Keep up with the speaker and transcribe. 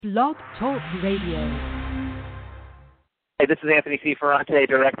Blog Talk Radio. Hey, this is Anthony C. Ferrante,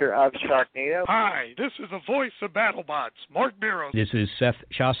 director of Sharknado. Hi, this is the voice of BattleBots, Mark Miro. This is Seth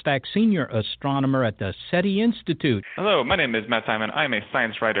Shostak, senior astronomer at the SETI Institute. Hello, my name is Matt Simon. I'm a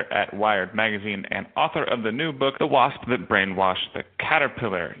science writer at Wired Magazine and author of the new book, The Wasp That Brainwashed the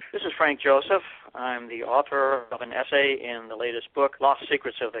Caterpillar. This is Frank Joseph. I'm the author of an essay in the latest book, Lost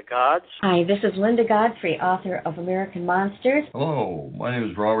Secrets of the Gods. Hi, this is Linda Godfrey, author of American Monsters. Hello, my name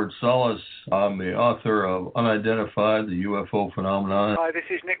is Robert Solis. I'm the author of Unidentified, the UFO Phenomenon. Hi, this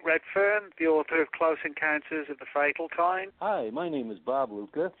is Nick Redfern, the author of Close Encounters of the Fatal Kind. Hi, my name is Bob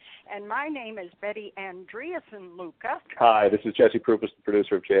Luca. And my name is Betty Andreasen Luca. Hi, this is Jesse Prupas, the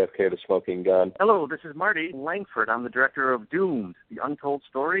producer of JFK, The Smoking Gun. Hello, this is Marty Langford. I'm the director of Doomed, the untold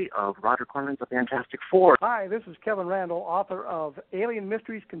story of Roger Corman's The Fantastic Four. Hi, this is Kevin Randall, author of Alien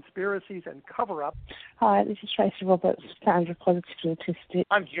Mysteries, Conspiracies, and Cover-Up. Hi, this is Tracy Roberts, founder of Political Autistic.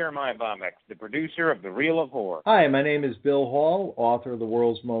 I'm Jeremiah Bomek, the producer of The Reel of Horror. Hi, my name is Bill Hall, author of The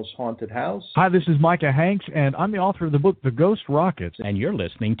World's Most Haunted House. Hi, this is Micah Hanks, and I'm the author of the book The Ghost Rockets. And you're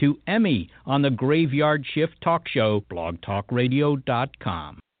listening to Emmy on the Graveyard Shift Talk Show,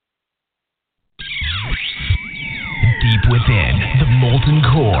 blogtalkradio.com. Deep within the molten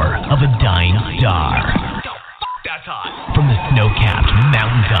core of a dying star. That's hot. From the snow-capped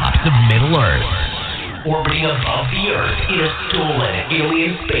mountaintops of Middle Earth, orbiting above the Earth in a stolen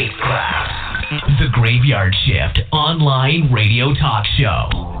alien spacecraft. The Graveyard Shift online radio talk show.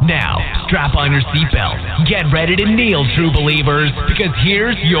 Now, strap on your seatbelts, get ready to kneel, true believers, because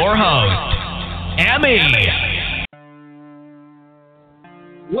here's your host, Emmy.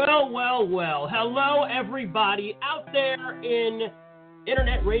 Well. Hello, everybody out there in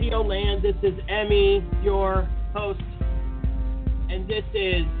Internet Radio Land. This is Emmy, your host, and this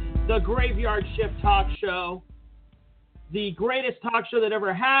is the Graveyard Shift Talk Show, the greatest talk show that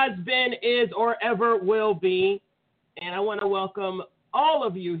ever has been, is, or ever will be. And I want to welcome all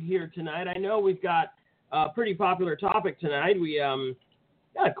of you here tonight. I know we've got a pretty popular topic tonight. We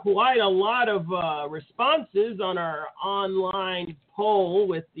got quite a lot of responses on our online poll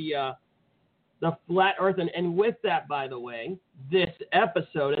with the flat earth. And with that, by the way, this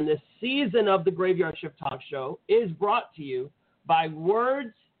episode and this season of the Graveyard Shift Talk Show is brought to you by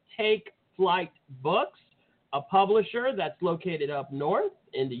Words Take Flight Books, a publisher that's located up north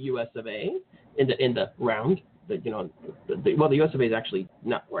in the US of A, in the round. The US of A is actually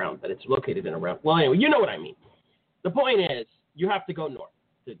not round, but it's located in a round. Well, anyway, you know what I mean. The point is, you have to go north.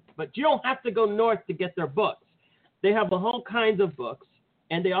 But you don't have to go north to get their books. They have a whole kinds of books,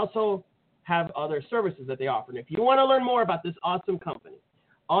 and they also have other services that they offer. And if you want to learn more about this awesome company,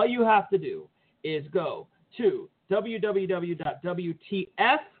 all you have to do is go to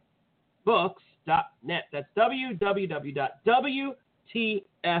www.wtfbooks.net. That's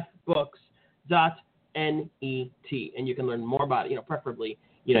www.wtfbooks.net. And you can learn more about it. Preferably,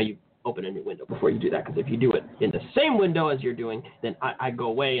 you open a new window before you do that, because if you do it in the same window as you're doing, then I go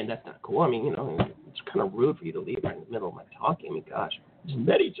away, and that's not cool. I mean, it's kind of rude for you to leave right in the middle of my talking. I mean, gosh, we just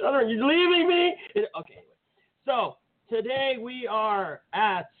met each other and you're leaving me? Okay, anyway. So today we are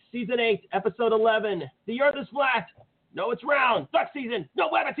at Season 8, Episode 11. The Earth is flat. No, it's round. Duck season. No,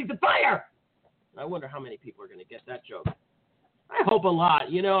 Wabbit season. Fire! I wonder how many people are going to get that joke. I hope a lot.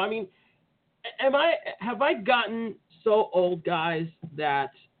 I mean, have I gotten so old, guys,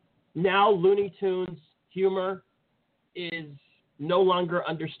 that now Looney Tunes humor is no longer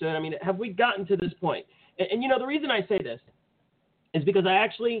understood? I mean, have we gotten to this point? And the reason I say this is because I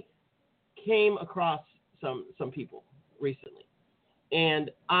actually came across some people recently,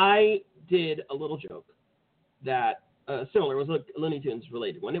 and I did a little joke that similar. It was a Looney Tunes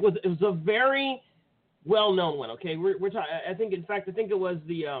related one. It was a very well-known one. Okay, we're talking. I think it was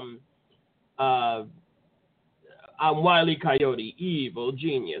the I'm Wile E. Coyote, evil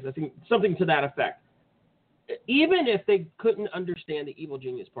genius. I think something to that effect. Even if they couldn't understand the evil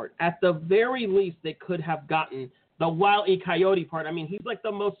genius part, at the very least, they could have gotten the Wile E. Coyote part. I mean, he's like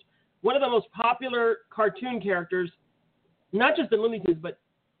one of the most popular cartoon characters, not just in Looney Tunes, but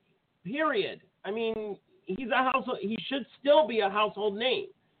period. I mean, he should still be a household name.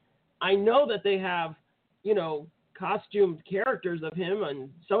 I know that they have, costumed characters of him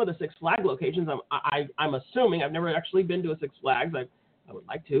on some of the Six Flags locations. I'm assuming. I've never actually been to a Six Flags. I would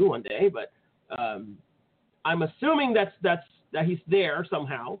like to one day, but I'm assuming that he's there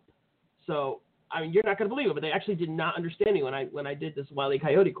somehow. So I mean, you're not going to believe it, but they actually did not understand me when I did this Wile E.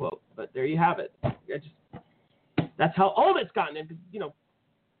 Coyote quote. But there you have it. That's how old it's gotten. And,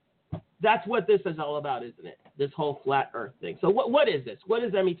 that's what this is all about, isn't it? This whole flat Earth thing. So what is this? What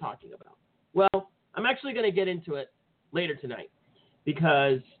is Emmy talking about? Well, I'm actually going to get into it later tonight.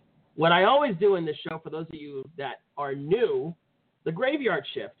 because what I always do in this show, for those of you that are new, the Graveyard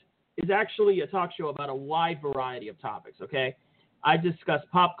Shift is actually a talk show about a wide variety of topics, okay? I discuss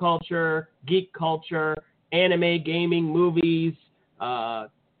pop culture, geek culture, anime, gaming, movies,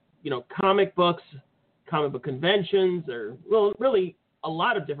 comic books, comic book conventions, or really a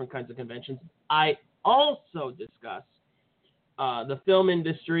lot of different kinds of conventions. I also discuss the film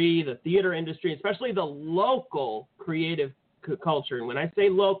industry, the theater industry, especially the local creative culture. And when I say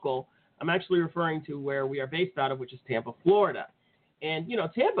local, I'm actually referring to where we are based out of, which is Tampa, Florida. And,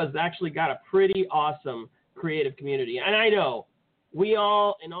 Tampa's actually got a pretty awesome creative community. And I know we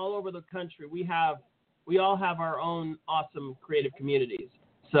all, and all over the country, we all have our own awesome creative communities.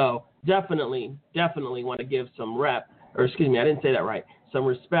 So definitely want to give some some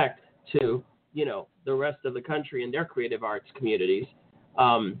respect to, the rest of the country and their creative arts communities.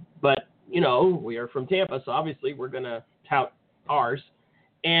 But, we are from Tampa, so obviously we're going to tout ours.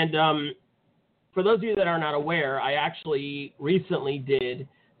 And for those of you that are not aware, I actually recently did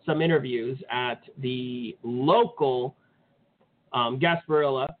some interviews at the local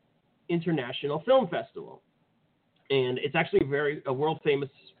Gasparilla International Film Festival. And it's actually a world famous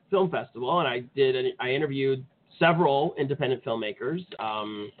film festival. And I interviewed several independent filmmakers.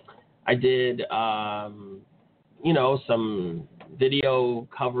 I did, some video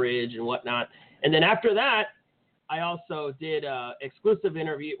coverage and whatnot. And then after that, I also did an exclusive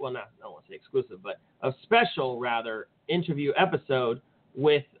interview. Well, I don't want to say exclusive, but a special, rather, interview episode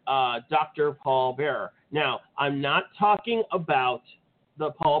with Dr. Paul Bearer. Now, I'm not talking about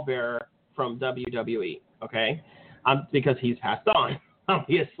the Paul Bearer from WWE, okay? Because he's passed on,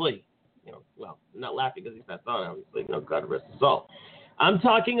 obviously. I'm not laughing because he's passed on, obviously. God rest his soul. I'm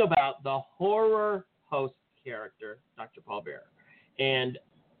talking about the horror host character, Dr. Paul Bearer. And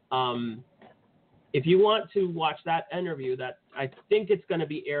if you want to watch that interview, that I think it's going to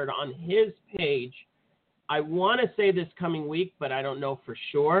be aired on his page. I want to say this coming week, but I don't know for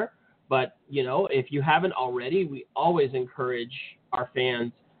sure. But, if you haven't already, we always encourage our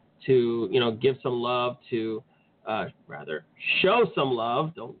fans to, give some love to, show some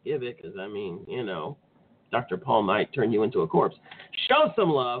love. Don't give it because, Dr. Paul might turn you into a corpse. Show some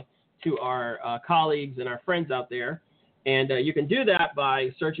love to our colleagues and our friends out there. And you can do that by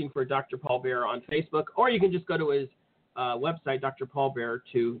searching for Dr. Paul Bearer on Facebook, or you can just go to his website,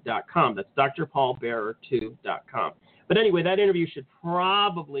 drpaulbearer2.com. That's drpaulbearer2.com. But anyway, that interview should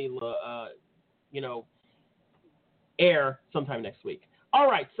probably, air sometime next week. All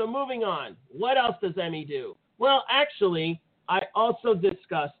right, so moving on. What else does Emmy do? Well, actually, I also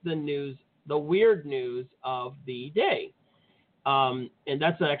discussed the weird news of the day. And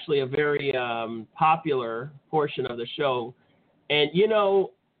that's actually a very popular portion of the show. And,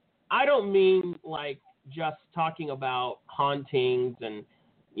 I don't mean like just talking about hauntings and,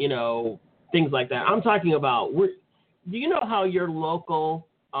 things like that. I'm talking about, do you know how your local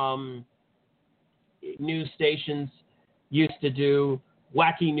news stations used to do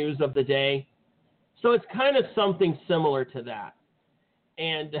wacky news of the day? So it's kind of something similar to that.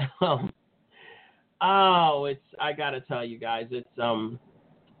 And, I got to tell you guys,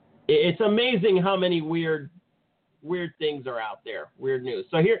 it's amazing how many weird things are out there, weird news.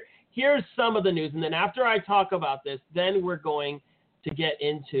 So here's some of the news. And then after I talk about this, then we're going to get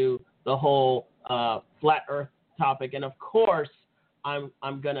into the whole flat earth topic. And of course, I'm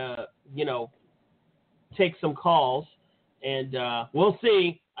going to, take some calls and we'll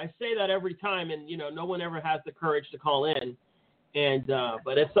see. I say that every time and, no one ever has the courage to call in. And,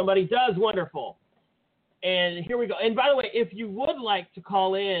 but if somebody does, wonderful. And here we go. And by the way, if you would like to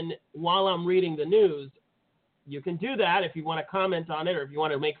call in while I'm reading the news, you can do that if you want to comment on it or if you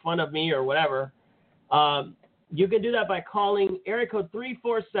want to make fun of me or whatever. You can do that by calling area code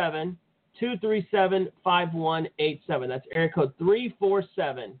 347-237-5187. That's area code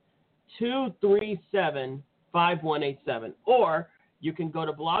 347-237-5187. Or you can go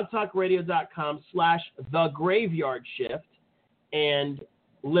to blogtalkradio.com/thegraveyardshift and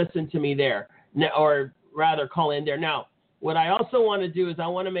listen to me there. Now, or rather call in there. Now, what I also want to do is I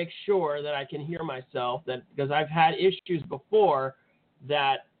want to make sure that I can hear myself, that because I've had issues before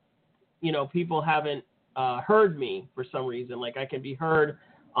that, people haven't heard me for some reason. Like I can be heard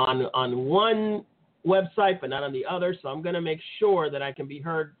on one website, but not on the other. So I'm going to make sure that I can be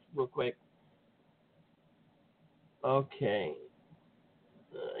heard real quick. Okay.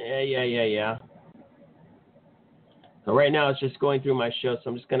 Yeah. So right now it's just going through my show.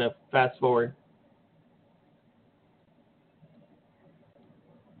 So I'm just going to fast forward.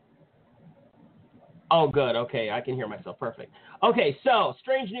 Oh, good. Okay, I can hear myself. Perfect. Okay, so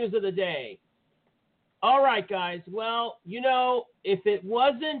strange news of the day. All right, guys. Well, if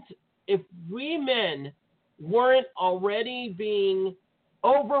we men weren't already being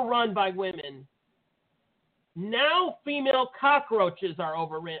overrun by women, now female cockroaches are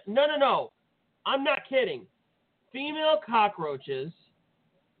overrun. No. I'm not kidding. Female cockroaches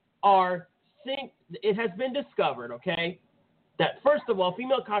it has been discovered, okay, that first of all,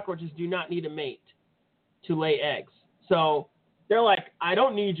 female cockroaches do not need a mate to lay eggs. So they're like, I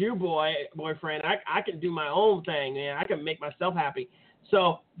don't need you, boyfriend. I can do my own thing, man. I can make myself happy.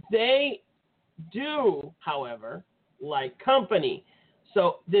 So they do, however, like company.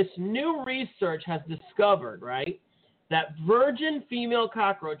 So this new research has discovered, right, that virgin female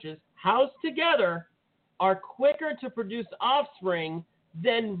cockroaches housed together are quicker to produce offspring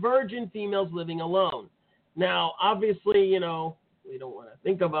than virgin females living alone. Now, obviously, we don't want to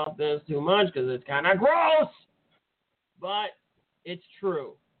think about this too much because it's kind of gross, but it's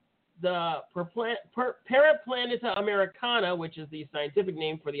true. The Paraplaneta americana, which is the scientific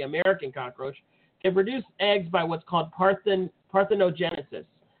name for the American cockroach, can produce eggs by what's called parthenogenesis,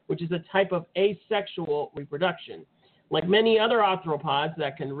 which is a type of asexual reproduction. Like many other arthropods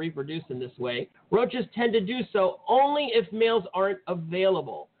that can reproduce in this way, roaches tend to do so only if males aren't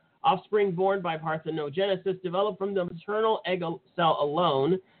available. Offspring born by parthenogenesis develop from the maternal egg cell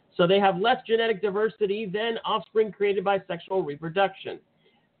alone, so they have less genetic diversity than offspring created by sexual reproduction.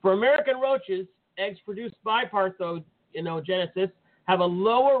 For American roaches, eggs produced by parthenogenesis have a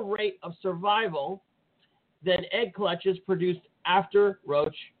lower rate of survival than egg clutches produced after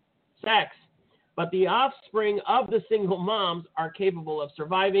roach sex. But the offspring of the single moms are capable of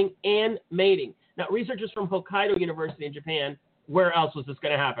surviving and mating. Now, researchers from Hokkaido University in Japan, where else was this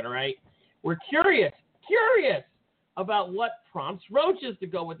going to happen, all right? We're curious about what prompts roaches to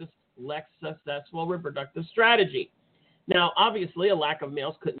go with this less successful reproductive strategy. Now, obviously, a lack of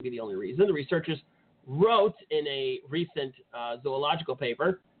males couldn't be the only reason. The researchers wrote in a recent zoological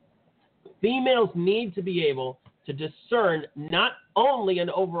paper, females need to be able to discern not only an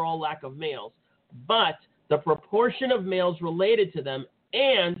overall lack of males, but the proportion of males related to them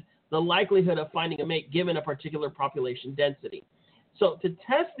and the likelihood of finding a mate given a particular population density. So to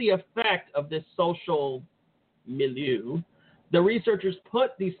test the effect of this social milieu, the researchers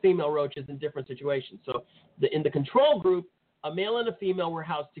put these female roaches in different situations. So in the control group, a male and a female were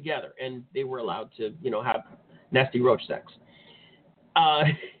housed together, and they were allowed to, have nasty roach sex.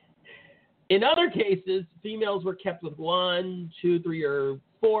 In other cases, females were kept with 1, 2, 3, or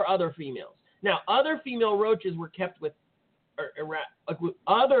 4 other females. Now, other female roaches were kept with,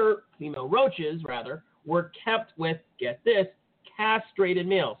 get this, castrated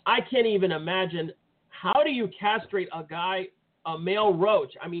males. I can't even imagine, how do you castrate a male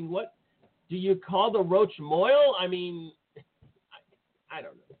roach? I mean, what, do you call the roach moil? I mean, I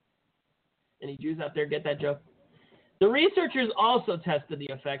don't know. Any Jews out there get that joke? The researchers also tested the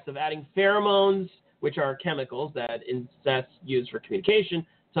effects of adding pheromones, which are chemicals that insects use for communication,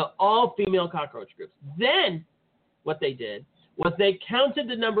 to all female cockroach groups. Then what they did was they counted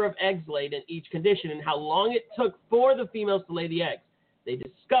the number of eggs laid in each condition and how long it took for the females to lay the eggs. They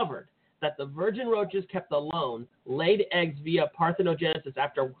discovered that the virgin roaches kept alone laid eggs via parthenogenesis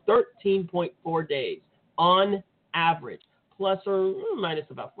after 13.4 days on average, plus or minus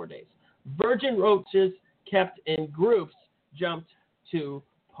about 4 days. Virgin roaches kept in groups jumped to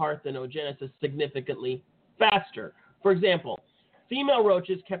parthenogenesis significantly faster. For example, female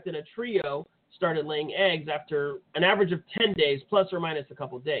roaches kept in a trio started laying eggs after an average of 10 days, plus or minus a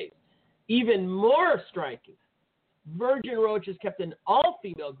couple days. Even more striking, virgin roaches kept in all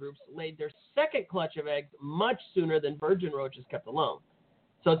female groups laid their second clutch of eggs much sooner than virgin roaches kept alone.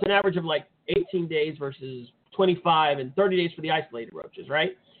 So it's an average of like 18 days versus 25 and 30 days for the isolated roaches,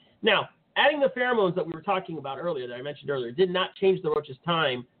 right? Now, adding the pheromones that we were talking about earlier, that I mentioned earlier, did not change the roach's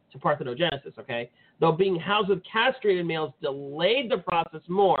time to parthenogenesis, okay? Though being housed with castrated males delayed the process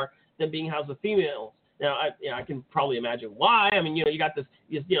more than being housed with females. Now, I can probably imagine why. I mean, you got this,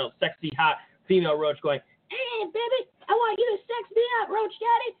 sexy, hot female roach going, hey, baby, I want you to sex me up, roach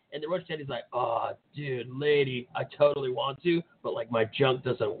daddy. And the roach daddy's like, oh, dude, lady, I totally want to, but, like, my junk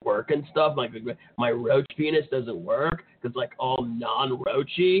doesn't work and stuff. Like, my roach penis doesn't work because, like, all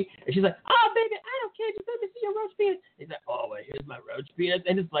non-roachy. And she's like, oh, baby, I don't care. Just let me see your roach penis. And he's like, oh, well, here's my roach penis.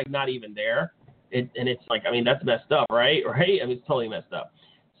 And it's, like, not even there. And it's like, I mean, that's messed up, right? Right? I mean, it's totally messed up.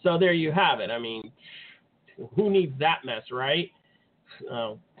 So there you have it. I mean, who needs that mess, right?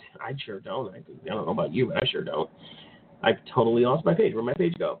 I sure don't. I don't know about you, but I sure don't. I've totally lost my page. Where'd my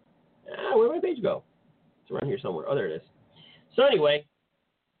page go? Where'd my page go? It's around here somewhere. Oh, there it is. So anyway,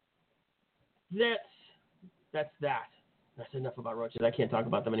 that's that. That's enough about roaches. I can't talk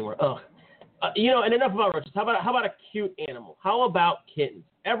about them anymore. Ugh. And enough about roaches. How about a cute animal? How about kittens?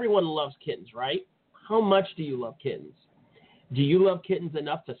 Everyone loves kittens, right? How much do you love kittens? Do you love kittens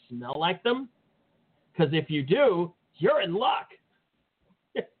enough to smell like them? Because if you do, you're in luck.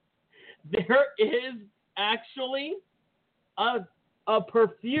 There is actually a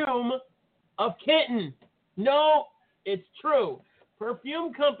perfume of kitten. No, it's true.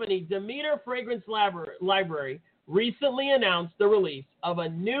 Perfume company Demeter Fragrance Library recently announced the release of a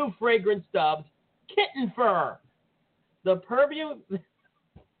new fragrance dubbed Kitten Fur. The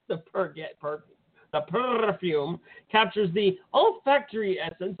perfume captures the olfactory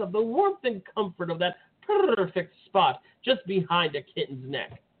essence of the warmth and comfort of that perfect spot just behind a kitten's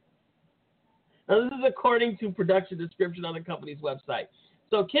neck. Now, this is according to production description on the company's website.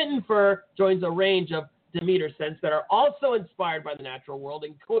 So Kitten Fur joins a range of Demeter scents that are also inspired by the natural world,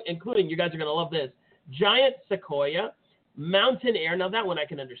 including, you guys are going to love this, giant sequoia, mountain air, now that one I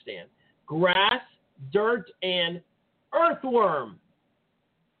can understand, grass, dirt, and earthworm.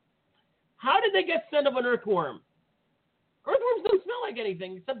 How did they get scent of an earthworm? Earthworms don't smell like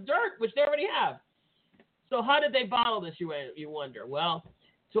anything except dirt, which they already have. So how did they bottle this, you wonder? Well,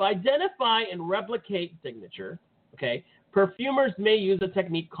 to identify and replicate signature, perfumers may use a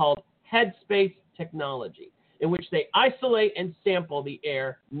technique called headspace technology, in which they isolate and sample the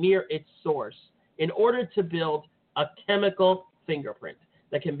air near its source in order to build a chemical fingerprint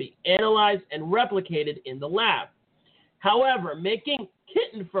that can be analyzed and replicated in the lab. However, making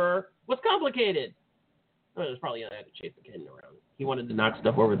kitten fur was complicated. There's probably I had to chase the kitten around. He wanted to knock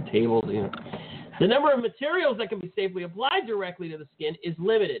stuff over the tables. The number of materials that can be safely applied directly to the skin is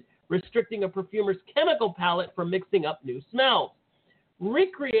limited, restricting a perfumer's chemical palette from mixing up new smells.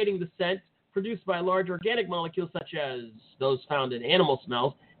 Recreating the scent produced by large organic molecules such as those found in animal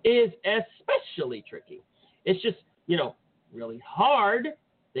smells is especially tricky. It's just, really hard,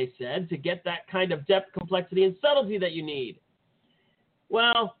 they said, to get that kind of depth, complexity, and subtlety that you need.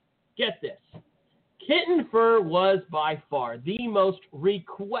 Well, get this. Kitten Fur was by far the most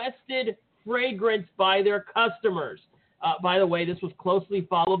requested fragrance by their customers. By the way, this was closely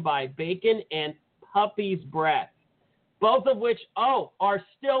followed by Bacon and Puppy's Breath, both of which, are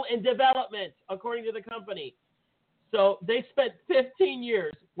still in development, according to the company. So they spent 15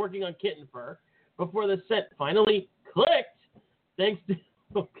 years working on Kitten Fur before the scent finally clicked, thanks to,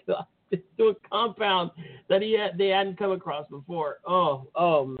 to a compound that they hadn't come across before.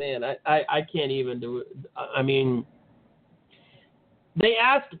 Oh man, I can't even do it. I mean, they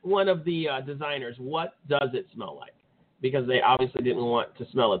asked one of the designers, what does it smell like? Because they obviously didn't want to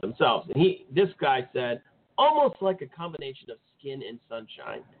smell it themselves. And this guy said, almost like a combination of skin and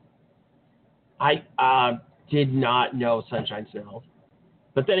sunshine. I did not know sunshine smells.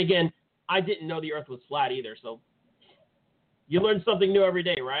 But then again, I didn't know the earth was flat either. So you learn something new every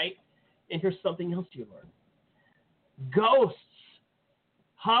day, right? And here's something else you learn. Ghosts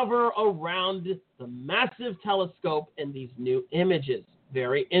hover around the massive telescope in these new images.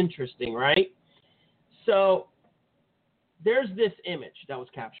 Very interesting, right? So there's this image that was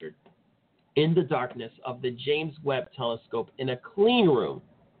captured in the darkness of the James Webb telescope in a clean room,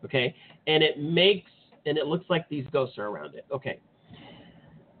 and it looks like these ghosts are around it,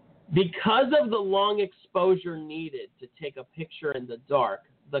 Because of the long exposure needed to take a picture in the dark,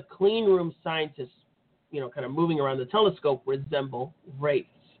 the clean room scientists, kind of moving around the telescope resemble wraiths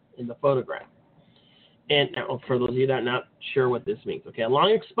in the photograph. And now, for those of you that are not sure what this means, a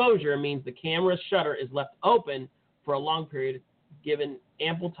long exposure means the camera's shutter is left open for a long period, given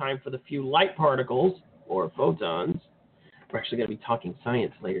ample time for the few light particles, or photons, we're actually going to be talking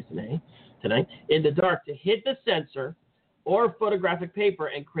science later tonight, in the dark to hit the sensor or photographic paper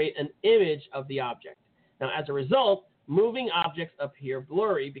and create an image of the object. Now, as a result, moving objects appear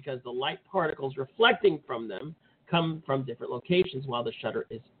blurry because the light particles reflecting from them come from different locations while the shutter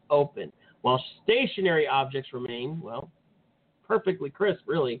is open, while stationary objects remain, perfectly crisp,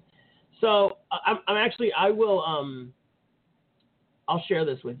 really. So I'll share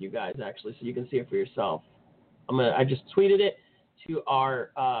this with you guys, actually, so you can see it for yourself. I just tweeted it to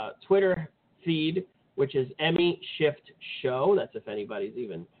our Twitter feed, which is Emmy Shift Show. That's if anybody's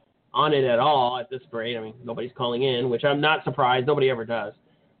even on it at all at this rate. I mean, nobody's calling in, which I'm not surprised. Nobody ever does,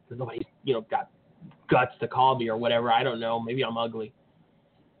 because nobody's, got guts to call me or whatever. I don't know. Maybe I'm ugly.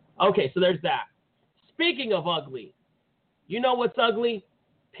 Okay, so there's that. Speaking of ugly, you know what's ugly?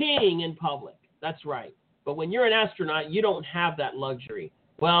 Peeing in public. That's right. But when you're an astronaut, you don't have that luxury.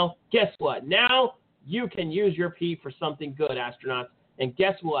 Well, guess what? Now you can use your pee for something good, astronauts. And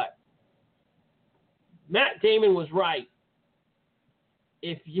guess what? Matt Damon was right.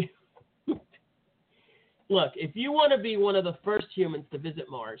 If look, if you want to be one of the first humans to visit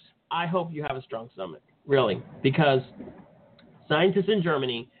Mars, I hope you have a strong stomach, really, because scientists in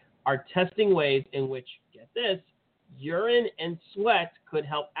Germany are testing ways in which, get this, urine and sweat could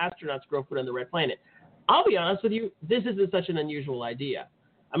help astronauts grow food on the red planet. I'll be honest with you, this isn't such an unusual idea.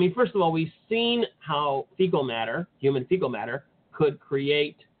 I mean, first of all, we've seen how fecal matter, human fecal matter, could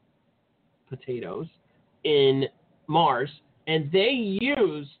create potatoes in Mars, and they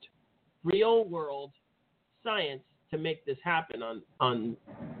used real-world science to make this happen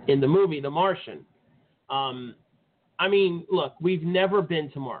in the movie The Martian. I mean, look, we've never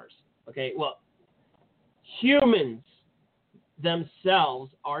been to Mars, okay? Well, humans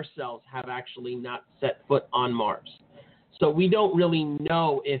themselves, ourselves, have actually not set foot on Mars. So we don't really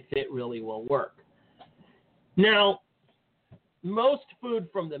know if it really will work. Now, most food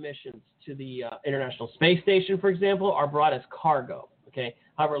from the missions to the International Space Station, for example, are brought as cargo, okay?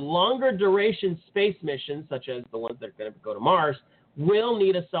 However, longer duration space missions, such as the ones that are going to go to Mars, will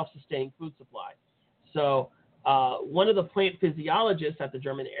need a self-sustaining food supply. So one of the plant physiologists at the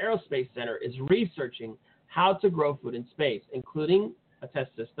German Aerospace Center is researching how to grow food in space, including a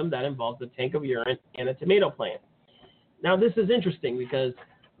test system that involves a tank of urine and a tomato plant. Now, this is interesting because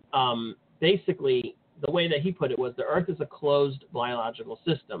basically the way that he put it was the Earth is a closed biological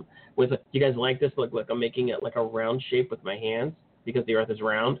system. You guys like this? Look, I'm making it like a round shape with my hands because the Earth is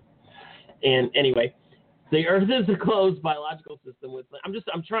round. And anyway, the Earth is a closed biological system.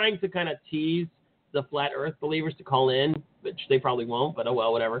 I'm trying to kind of tease the flat Earth believers to call in, which they probably won't, but oh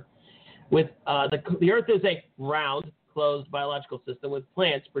well, whatever. The Earth is a round, closed biological system with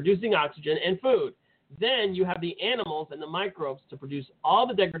plants producing oxygen and food. Then you have the animals and the microbes to produce all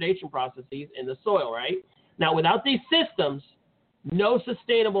the degradation processes in the soil, right? Now, without these systems, no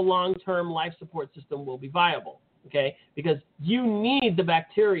sustainable long-term life support system will be viable, okay? Because you need the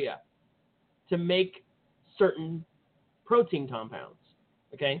bacteria to make certain protein compounds,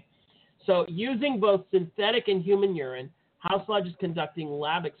 okay? So using both synthetic and human urine, House Lodge is conducting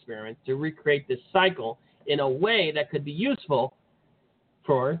lab experiments to recreate this cycle in a way that could be useful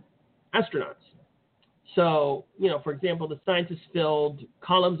for astronauts. So, for example, the scientists filled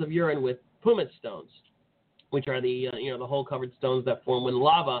columns of urine with pumice stones, which are the hole-covered stones that form when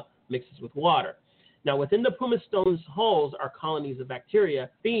lava mixes with water. Now, within the pumice stones holes are colonies of bacteria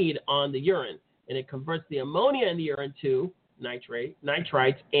feed on the urine, and it converts the ammonia in the urine to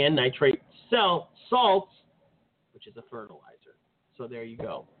nitrites, and nitrate salts, which is a fertilizer. So there you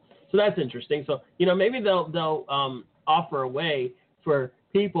go. So that's interesting. So, maybe they'll offer a way for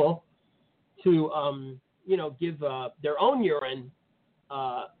people to, give their own urine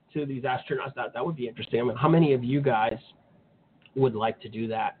to these astronauts. That would be interesting. I mean, how many of you guys would like to do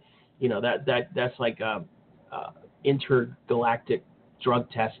that? That's like a intergalactic drug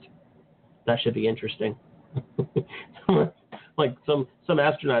test. That should be interesting. Like some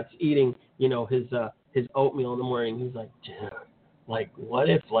astronauts eating, his oatmeal in the morning. He's like, dude, like, what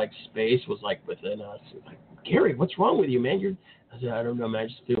if space was within us? Like, Gary, what's wrong with you, man? I said, I don't know, man. I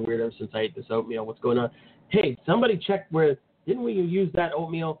just feel weird ever since I ate this oatmeal. What's going on? Hey, somebody check didn't we use that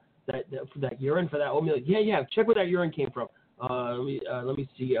oatmeal, that urine for that oatmeal? Yeah. Check where that urine came from. Let me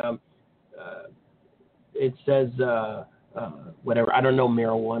see. It says whatever. I don't know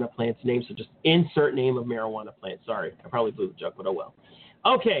marijuana plant's name, so just insert name of marijuana plant. Sorry, I probably blew the joke, but oh well.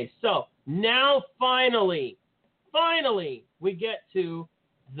 Okay, so now finally, we get to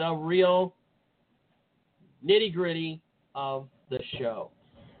the real nitty-gritty of the show,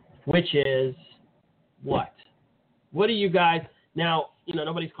 which is what? What do you guys now?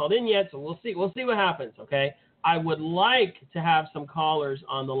 Nobody's called in yet, so we'll see. We'll see what happens. Okay. I would like to have some callers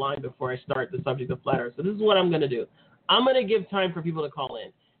on the line before I start the subject of flat Earth. So this is what I'm going to do. I'm going to give time for people to call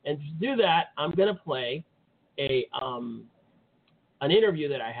in, and to do that, I'm going to play an interview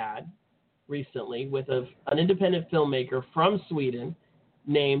that I had recently with an independent filmmaker from Sweden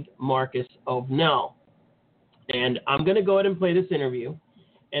named Marcus Ovnell. And I'm going to go ahead and play this interview.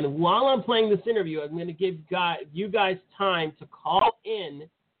 And while I'm playing this interview, I'm going to give you guys time to call in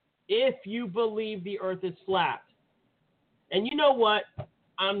if you believe the Earth is flat. And you know what?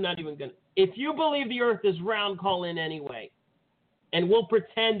 I'm not even going to. If you believe the Earth is round, call in anyway. And we'll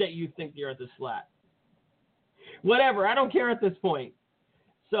pretend that you think the Earth is flat. Whatever. I don't care at this point.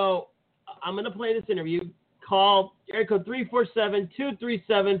 So I'm going to play this interview. Call area code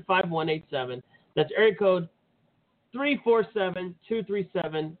 347-237-5187. That's area code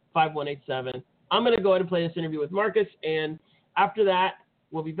 347-237-5187. I'm going to go ahead and play this interview with Marcus, and after that,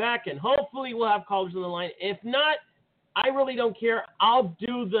 we'll be back, and hopefully we'll have callers on the line. If not, I really don't care. I'll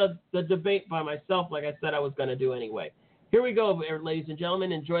do the debate by myself like I said I was going to do anyway. Here we go, ladies and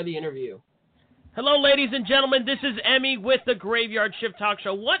gentlemen. Enjoy the interview. Hello, ladies and gentlemen. This is Emmy with the Graveyard Shift Talk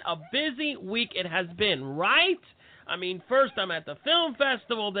Show. What a busy week it has been, right? I mean, first I'm at the film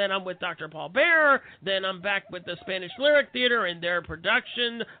festival, then I'm with Dr. Paul Bearer, then I'm back with the Spanish Lyric Theater and their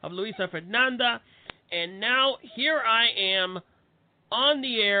production of Luisa Fernanda, and now here I am on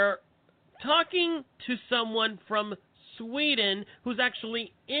the air talking to someone from Sweden who's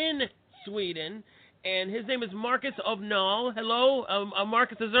actually in Sweden, and his name is Marcus Ovnall. Hello,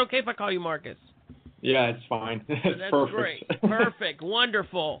 Marcus. Is it okay if I call you Marcus? Yeah, it's fine. It's That's perfect. Great. Perfect.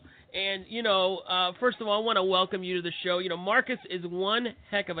 Wonderful. And, first of all, I want to welcome you to the show. Marcus is one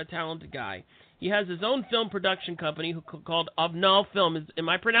heck of a talented guy. He has his own film production company called Ovnall Film. Am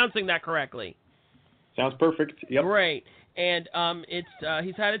I pronouncing that correctly? Sounds perfect. Yep. Great. And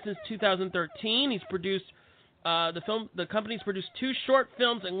he's had it since 2013. He's produced the company's produced 2 short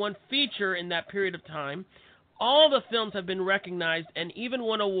films and 1 feature in that period of time. All the films have been recognized and even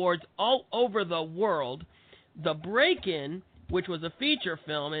won awards all over the world. The Break-In, which was a feature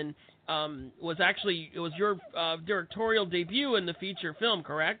film, and was your directorial debut in the feature film,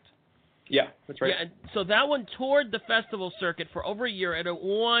 correct? Yeah, that's right. Yeah, so that one toured the festival circuit for over a year, and it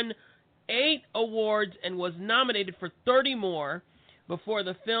won 8 awards and was nominated for 30 more before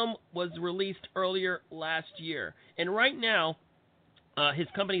the film was released earlier last year. And right now, his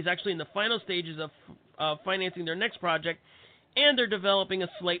company is actually in the final stages of financing their next project, and they're developing a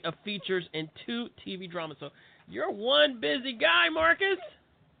slate of features and 2 TV dramas. So you're one busy guy, Marcus.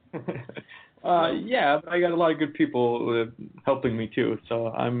 Yeah, but I got a lot of good people helping me too. So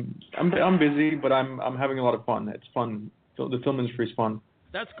I'm busy, but I'm having a lot of fun. It's fun. So the film industry is fun.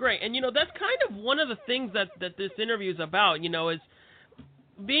 That's great, and that's kind of one of the things that this interview is about. Is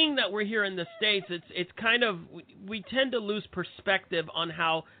being that we're here in the States, it's kind of we tend to lose perspective on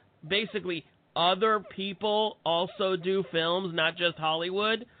how basically other people also do films, not just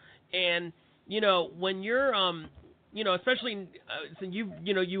Hollywood. And when you're especially since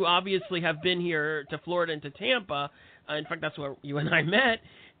you obviously have been here to Florida and to Tampa. In fact, that's where you and I met.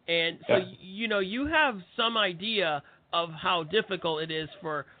 And so you have some idea of how difficult it is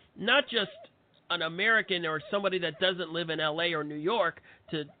for not just an American or somebody that doesn't live in LA or New York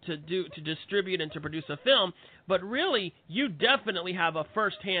to distribute and to produce a film, but really you definitely have a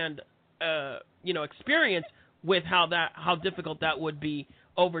firsthand experience with how difficult that would be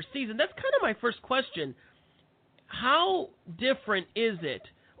overseas. And that's kind of my first question. How different is it,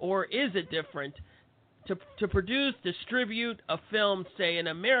 or is it different to produce, distribute a film, say in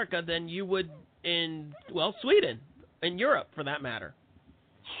America, than you would in Sweden, in Europe for that matter?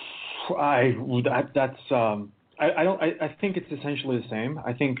 I think it's essentially the same.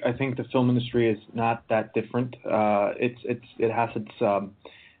 I think the film industry is not that different. It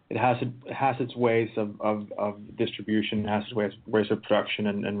has its ways of distribution, it has its ways of production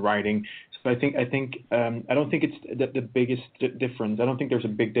and writing. So I don't think it's the biggest difference. I don't think there's a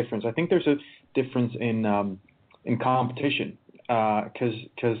big difference. I think there's a difference in competition because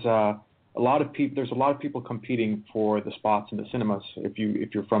there's a lot of people competing for the spots in the cinemas if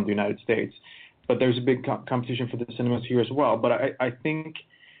you're from the United States, but there's a big competition for the cinemas here as well. But I think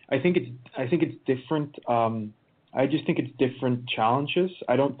it's different. I just think it's different challenges.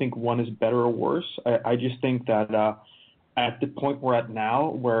 I don't think one is better or worse. I just think that at the point we're at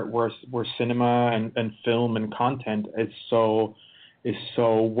now, where cinema and film and content is so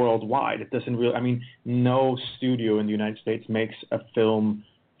worldwide, it doesn't really. I mean, no studio in the United States makes a film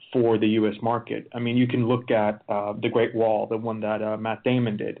for the U.S. market. I mean, you can look at The Great Wall, the one that Matt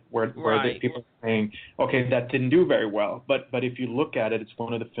Damon did, where the people are saying, okay, that didn't do very well. But if you look at it, it's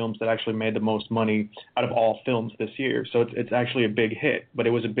one of the films that actually made the most money out of all films this year. So it's actually a big hit, but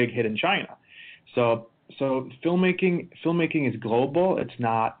it was a big hit in China. So filmmaking is global. It's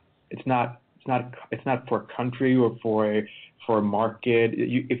not for a country or for a market.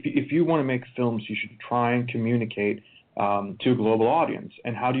 If you want to make films, you should try and communicate to a global audience.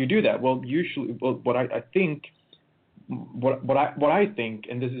 And how do you do that? Well, usually, what I think,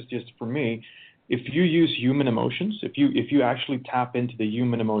 and this is just for me, if you use human emotions, if you actually tap into the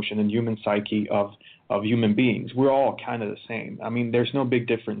human emotion and human psyche of human beings, we're all kind of the same. I mean, there's no big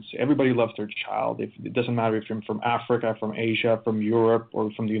difference. Everybody loves their child. It doesn't matter if you're from Africa, from Asia, from Europe,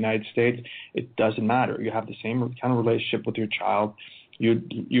 or from the United States. It doesn't matter. You have the same kind of relationship with your child. You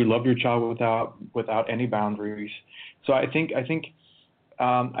love your child without any boundaries. So I think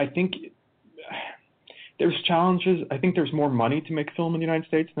there's challenges. I think there's more money to make film in the United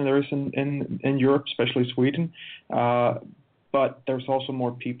States than there is in Europe, especially Sweden. but there's also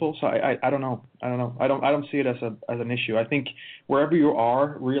more people. So I don't know. I don't see it as an issue. I think wherever you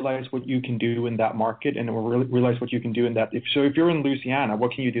are, realize what you can do in that market, and realize what you can do in that. If you're in Louisiana,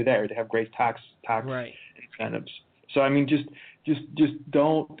 what can you do there? They have great tax right. incentives. So I mean, just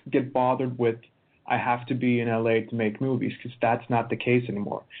don't get bothered with I have to be in LA to make movies, because that's not the case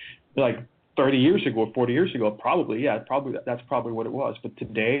anymore. Like 30 years ago, 40 years ago, that's probably what it was. But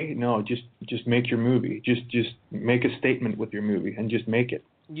today, no, just make your movie. Just make a statement with your movie and just make it.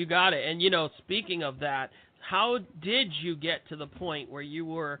 You got it. And speaking of that, how did you get to the point where you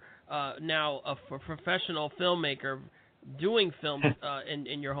were now a professional filmmaker doing films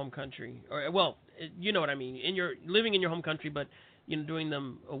in your home country? Or well, you know what I mean. Living in your home country, but doing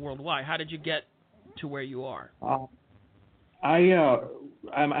them worldwide. How did you get to where you are?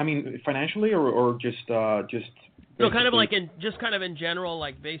 I mean, financially or just. No, kind of like in general,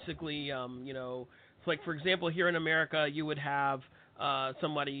 like basically, like for example, here in America, you would have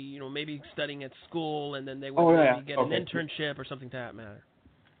somebody, maybe studying at school, and then they would maybe get an internship or something to that matter.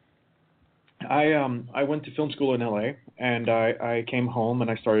 I went to film school in LA, and I came home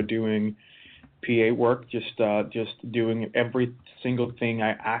and I started doing PA work, just doing every single thing.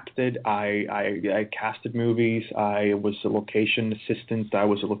 I acted, I casted movies, I was a location assistant, I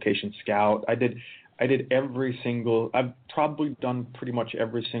was a location scout. I did every single. I've probably done pretty much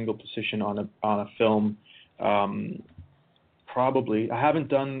every single position on a film. Probably I haven't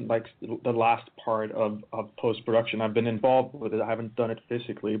done like the last part of post production. I've been involved with it. I haven't done it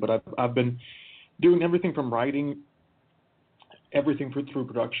physically, but I've been doing everything from writing, everything through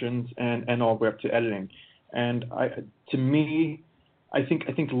productions and all the way up to editing. And to me, I think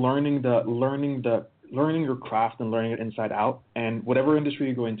learning your craft and learning it inside out, and whatever industry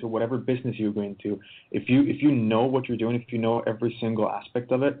you go into, whatever business you go into, if you know what you're doing, if you know every single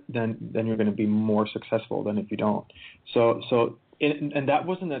aspect of it, then you're going to be more successful than if you don't. And that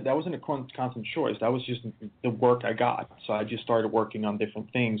wasn't a constant choice. That was just the work I got. So I just started working on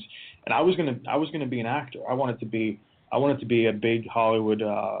different things, and I was gonna be an actor. I wanted to be a big Hollywood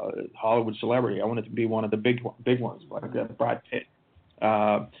celebrity. I wanted to be one of the big ones, like Brad Pitt.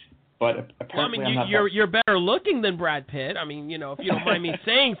 But apparently, you're better looking than Brad Pitt. I mean, if you don't mind me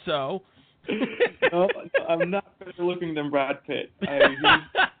saying so. No, I'm not better looking than Brad Pitt.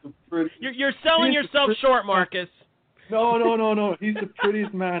 You're selling yourself short, Marcus. No. He's the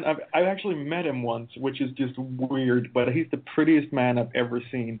prettiest man. I've actually met him once, which is just weird. But he's the prettiest man I've ever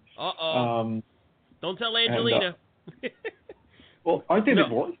seen. Don't tell Angelina. Well, aren't they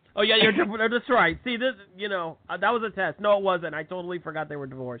divorced? Oh yeah, that's right. See, this, that was a test. No, it wasn't. I totally forgot they were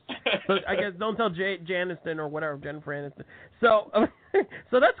divorced. So I guess don't tell Janiston or whatever, Jennifer Aniston. So,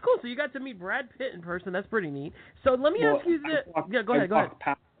 so that's cool. So you got to meet Brad Pitt in person. That's pretty neat. So let me ask you this. Yeah, go ahead.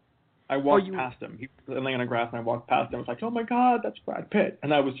 I walked past him. He was laying on the grass, and I walked past him. I was like, "Oh my God, that's Brad Pitt!"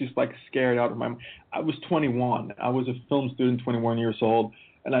 And I was just like scared out of my mind. I was 21. I was a film student, 21 years old,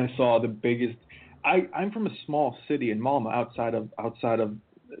 and I saw the biggest. I'm from a small city in Malmö, outside of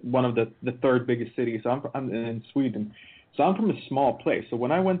one of the third biggest cities. I'm in Sweden, so I'm from a small place. So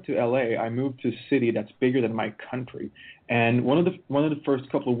when I went to LA, I moved to a city that's bigger than my country. And one of the first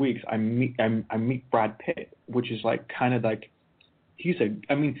couple of weeks, I meet Brad Pitt, which is like kind of like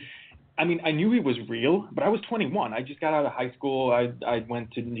I mean, I knew he was real, but I was 21. I just got out of high school. I went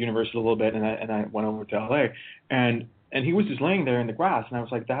to university a little bit, and I went over to LA, and he was just laying there in the grass, and I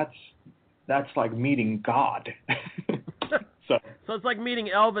was like, that's like meeting God. So it's like meeting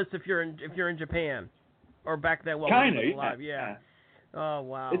Elvis if you're in Japan, or back then while he was alive. Yeah. Oh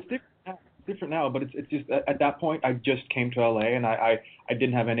wow. It's different now, but it's just at that point I just came to LA, and I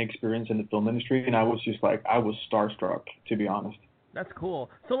didn't have any experience in the film industry, and I was just like, I was starstruck, to be honest. That's cool.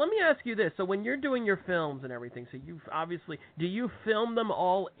 So let me ask you this. So when you're doing your films and everything, so you've obviously, do you film them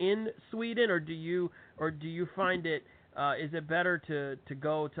all in Sweden, or do you find it, is it better to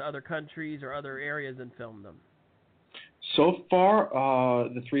go to other countries or other areas and film them? So far,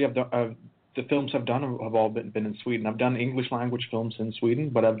 the films I've done have all been in Sweden. I've done English language films in Sweden,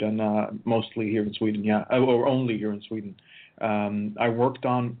 but I've done mostly here in Sweden, or only here in Sweden. I worked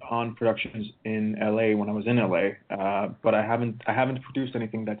on productions in LA when I was in LA, but I haven't produced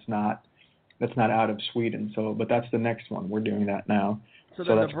anything that's not out of Sweden. So, but that's the next one. We're doing that now. So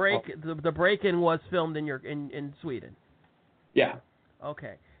the break-in was filmed in Sweden. Yeah.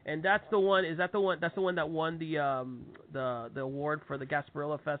 Okay, and that's the one. Is that the one? That's the one that won the award for the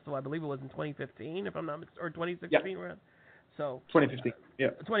Gasparilla Festival. I believe it was in 2015, if I'm not mistaken, or 2016. Yeah. So 2015. Yeah.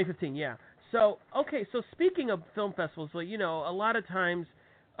 2015. Yeah. So, okay, so speaking of film festivals, well, a lot of times,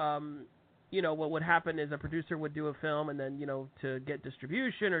 what would happen is a producer would do a film, and then, to get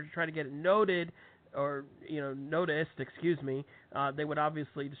distribution or to try to get it noted, noticed, they would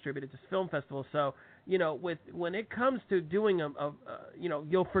obviously distribute it to film festivals. So, when it comes to doing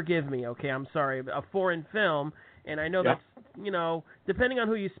you'll forgive me, okay? I'm sorry, a foreign film, and I know that's, depending on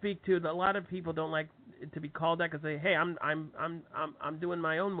who you speak to, a lot of people don't like it to be called that because they, hey, I'm doing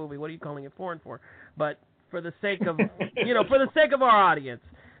my own movie. What are you calling it foreign for? But for the sake of, for the sake of our audience.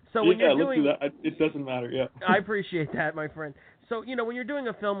 So when you're doing, let's do that. It doesn't matter. Yeah. I appreciate that, my friend. So when you're doing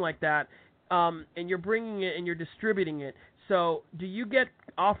a film like that, and you're bringing it and you're distributing it, so do you get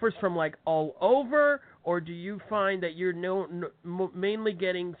offers from like all over, or do you find that you're mainly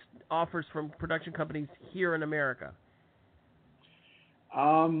getting offers from production companies here in America?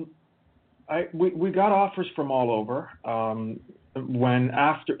 We got offers from all over. When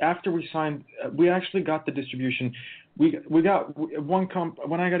after we signed, we actually got the distribution. We got one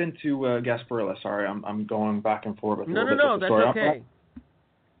when I got into Gasparilla. Sorry, I'm going back and forth. No, that's okay.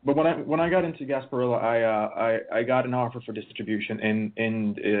 But when I got into Gasparilla, I got an offer for distribution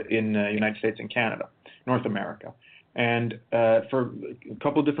in United States and Canada, North America, and for a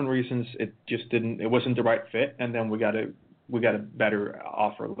couple of different reasons, it wasn't the right fit, and then we got a better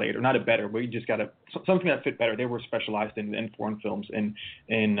offer later. Not a better, we just got something that fit better. They were specialized in foreign films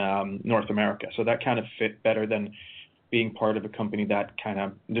in North America, so that kind of fit better than being part of a company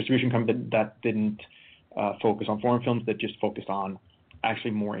distribution company that didn't focus on foreign films, that just focused on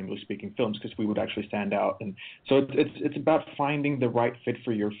actually more English-speaking films, because we would actually stand out. And so it's about finding the right fit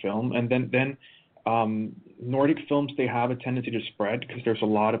for your film. And then Nordic films, they have a tendency to spread because there's a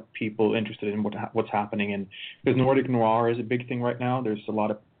lot of people interested in what's happening. And because Nordic noir is a big thing right now, there's a lot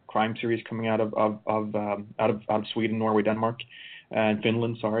of crime series coming out of Sweden, Norway, Denmark, and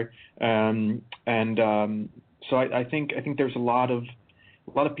Finland. Sorry, so I think there's a lot of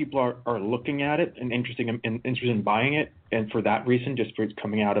people are looking at it and interested in buying it, and for that reason, just for it's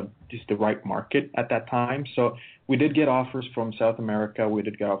coming out of just the right market at that time. So we did get offers from South America, we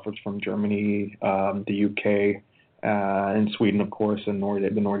did get offers from Germany, the UK, and Sweden, of course, and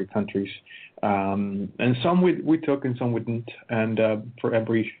the Nordic countries. And some we took and some we didn't, and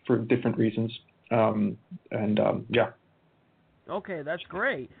for different reasons. Yeah. Okay, that's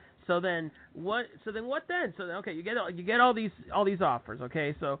great. So then what then? So okay, you get all these offers,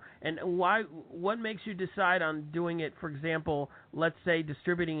 okay? So and what makes you decide on doing it, for example, let's say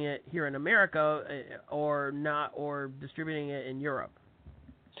distributing it here in America or not, or distributing it in Europe?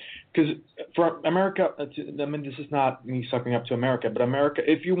 Because for America, this is not me sucking up to America, but America,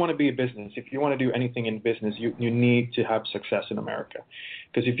 if you want to be a business, if you want to do anything in business, you need to have success in America.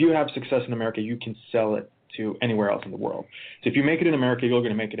 Because if you have success in America, you can sell it to anywhere else in the world. So if you make it in America, you're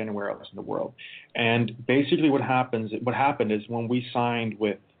going to make it anywhere else in the world. And basically what happened is when we signed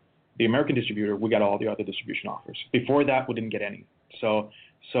with the American distributor, we got all the other distribution offers. Before that, we didn't get any. Wow.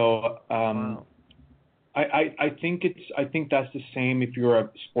 I think that's the same if you're a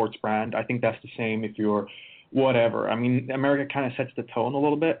sports brand. I think that's the same if you're whatever. I mean, America kind of sets the tone a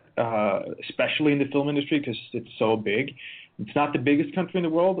little bit, especially in the film industry, because it's so big. It's not the biggest country in the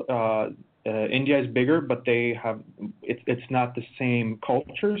world. India is bigger, but it's not the same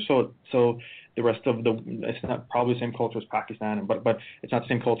culture. So the rest of it's not probably the same culture as Pakistan, but it's not the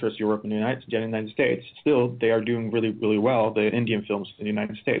same culture as Europe and the United States. Still, they are doing really, really well, the Indian films in the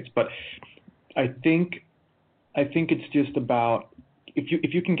United States. But I think it's just about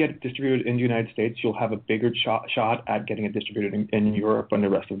if you can get it distributed in the United States, you'll have a bigger shot at getting it distributed in Europe and the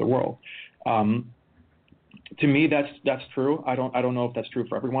rest of the world. To me, that's true. I don't know if that's true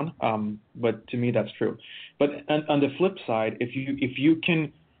for everyone, but to me, that's true. But on the flip side, if you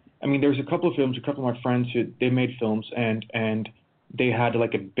can, I mean, there's a couple of my friends they made films and they had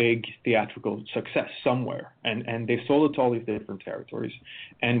like a big theatrical success somewhere, and they sold it to all these different territories,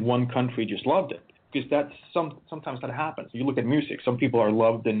 and one country just loved it, because sometimes that happens. You look at music; some people are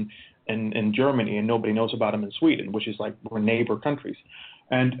loved in Germany, and nobody knows about them in Sweden, which is like we're neighbor countries,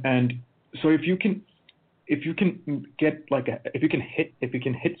 and so if you can get if you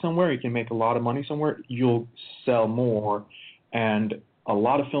can hit somewhere, you can make a lot of money somewhere, you'll sell more. And a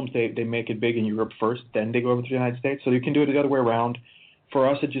lot of films they make it big in Europe first, then they go over to the United States. So you can do it the other way around. For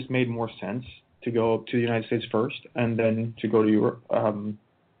us, it just made more sense to go to the United States first and then to go to Europe.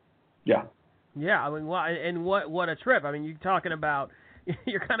 Yeah. Yeah, I mean, what a trip. I mean, you're talking about.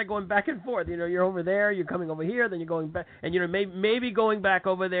 You're kind of going back and forth. You're over there, you're coming over here, then you're going back, and maybe going back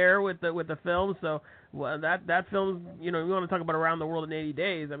over there with the film. So that film, you want to talk about around the world in 80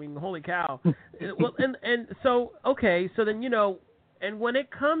 days. I mean, holy cow. Well, and so okay, so then and when it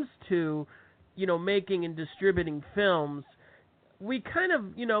comes to making and distributing films, we kind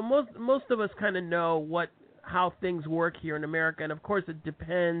of most of us kind of know what how things work here in America, and of course it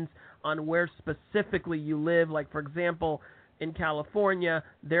depends on where specifically you live. Like, for example, in California,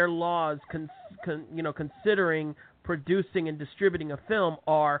 their laws, considering producing and distributing a film,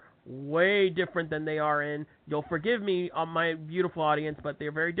 are way different than they are in, you'll forgive me on my beautiful audience, but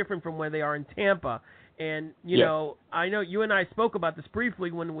they're very different from where they are in Tampa. And, you know, I know you and I spoke about this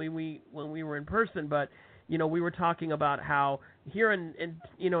briefly when we were in person, but, you know, we were talking about how here in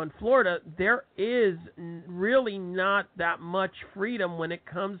Florida, there is really not that much freedom when it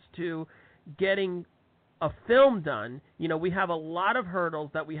comes to getting a film done. You know, we have a lot of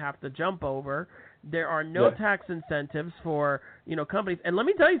hurdles that we have to jump over. There are no tax incentives for, you know, companies. And let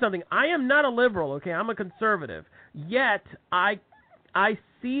me tell you something. I am not a liberal, okay? I'm a conservative. Yet I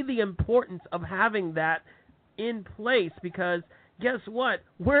see the importance of having that in place, because guess what?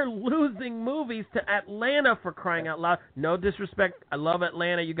 We're losing movies to Atlanta, for crying out loud. No disrespect. I love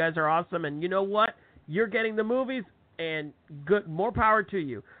Atlanta. You guys are awesome. And you know what? You're getting the movies, and good, more power to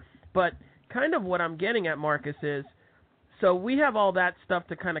you. But kind of what I'm getting at, Marcus, is, so we have all that stuff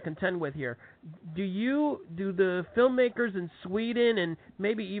to kind of contend with here. Do the filmmakers in Sweden and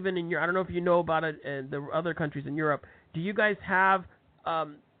maybe even in Europe, I don't know if you know about it, the other countries in Europe, do you guys have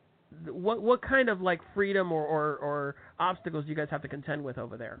what kind of like freedom or obstacles do you guys have to contend with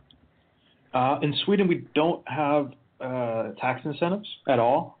over there? In Sweden, we don't have tax incentives at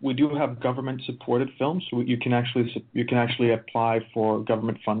all. We do have government-supported films, so you can actually apply for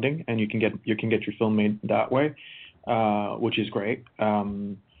government funding, and you can get your film made that way, which is great.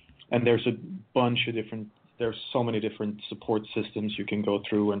 And there's a bunch of there's so many different support systems you can go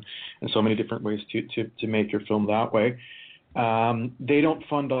through, and so many different ways to make your film that way. They don't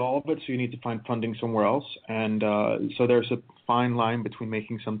fund all of it, so you need to find funding somewhere else. And so there's a fine line between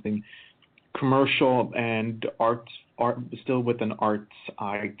making something commercial and art still with an arts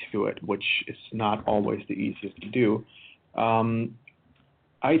eye to it, which is not always the easiest to do.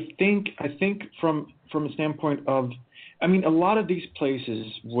 I think from a standpoint of, I mean, a lot of these places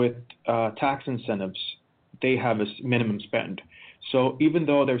with tax incentives, they have a minimum spend. So even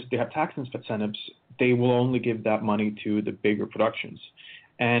though they have tax incentives, they will only give that money to the bigger productions.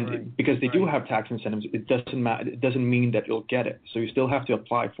 And because they do have tax incentives, it doesn't mean that you'll get it. So you still have to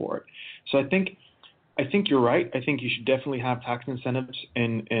apply for it. So I think you're right. I think you should definitely have tax incentives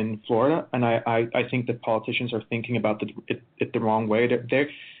in Florida, and I think that politicians are thinking about it the wrong way. They're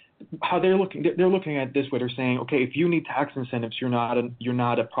looking at it this way. They're saying, okay, if you need tax incentives, you're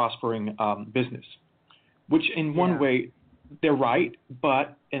not a prospering business. Which in one way they're right,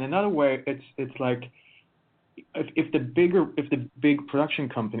 but in another way it's like if the big production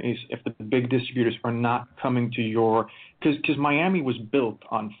companies, if the big distributors are not coming to your, because Miami was built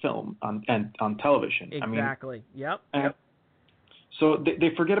on film and on television. Exactly. Yep. So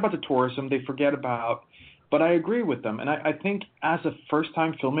they forget about the tourism. They forget about. But I agree with them, and I think as a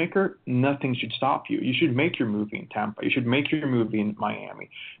first-time filmmaker, nothing should stop you. You should make your movie in Tampa. You should make your movie in Miami,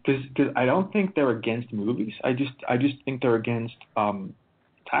 because I don't think they're against movies. I just think they're against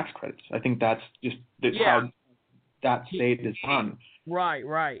tax credits. I think that's how that state is done.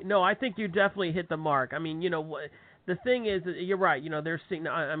 Right. No, I think you definitely hit the mark. I mean, you know, the thing is, you're right. You know, they're seeing.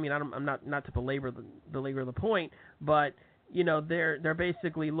 I mean, I'm not to belabor the point, but you know, they're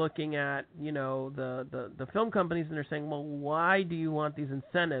basically looking at, you know, the film companies, and they're saying, well, why do you want these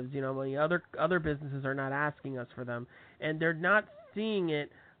incentives? You know, when other businesses are not asking us for them, and they're not seeing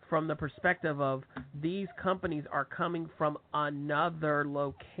it from the perspective of these companies are coming from another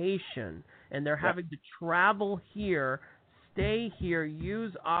location, and they're having to travel here, stay here,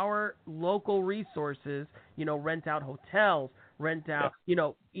 use our local resources, you know, rent out hotels, rent out, you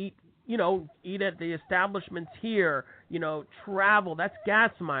know, eat at the establishments here, you know, travel, that's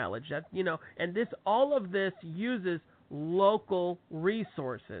gas mileage, that's, you know, and all of this uses local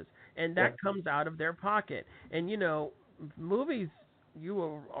resources, and that comes out of their pocket. And, you know, movies, you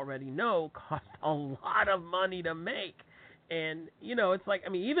already know, cost a lot of money to make. And, you know, it's like, I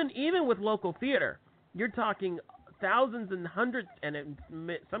mean, even with local theater, you're talking thousands and hundreds, and in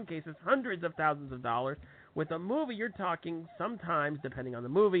some cases hundreds of thousands of dollars. With a movie, you're talking sometimes, depending on the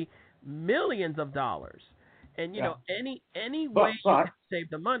movie, millions of dollars. And, you know, any way you can save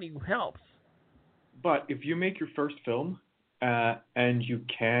the money helps. But if you make your first film and you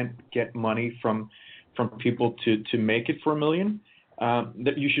can't get money from people to make it for $1 million,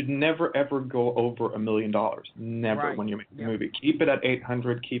 that you should never ever go over $1 million. Never when you make a movie. Keep it at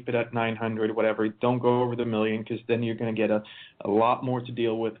 800, keep it at 900, whatever. Don't go over the $1 million, because then you're going to get a lot more to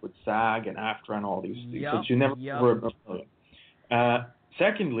deal with SAG and AFTRA and all these things. So you never go over $1 million.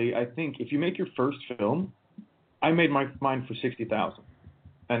 Secondly, I think if you make your first film, I made mine for $60,000,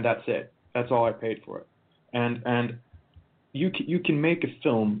 and that's it. That's all I paid for it. and you can make a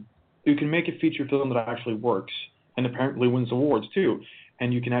film, you can make a feature film that actually works and apparently wins awards too,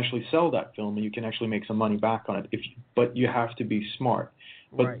 and you can actually sell that film and you can actually make some money back on it. But you have to be smart.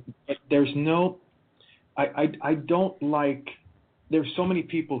 But there's no, I don't like. There's so many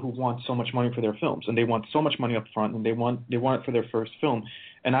people who want so much money for their films, and they want so much money up front, and they want it for their first film.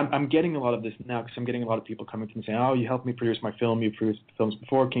 And I'm getting a lot of this now because I'm getting a lot of people coming to me saying, "Oh, you helped me produce my film. You produced films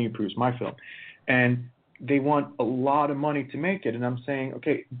before. Can you produce my film?" And they want a lot of money to make it. And I'm saying,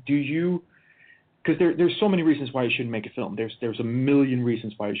 okay, do you? Because there's so many reasons why you shouldn't make a film. There's a million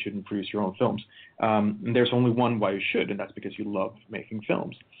reasons why you shouldn't produce your own films. And there's only one why you should, and that's because you love making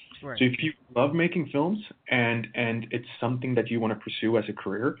films. Right. So if you love making films and it's something that you want to pursue as a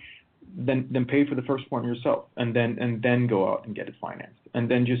career, then pay for the first one yourself, and then go out and get it financed. And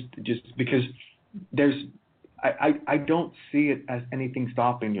then just because I don't see it as anything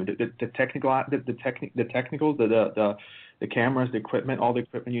stopping you. The technical, the cameras, the equipment, all the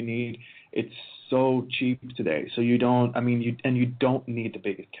equipment you need, it's so cheap today. So you don't need the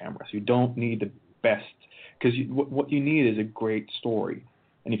biggest cameras. You don't need the best, because what you need is a great story.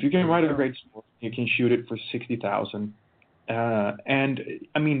 And if you can write a great story, you can shoot it for $60,000. And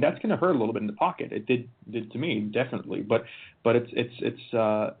I mean, that's going to hurt a little bit in the pocket. It did to me, definitely. But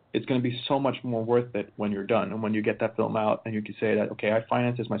it's going to be so much more worth it when you're done, and when you get that film out, and you can say that, okay, I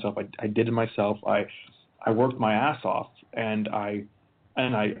financed this myself. I did it myself. I worked my ass off, and I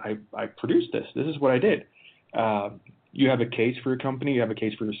produced this. This is what I did. You have a case for your company. You have a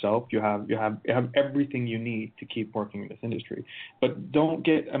case for yourself. You have everything you need to keep working in this industry. But don't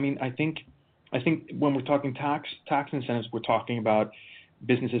get. I mean, I think when we're talking tax incentives, we're talking about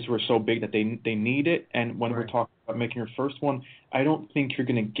businesses who are so big that they need it. And when we're talking about making your first one, I don't think you're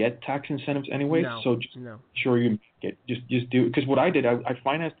going to get tax incentives anyway. So just sure you make it. Just do it. Because what I did, I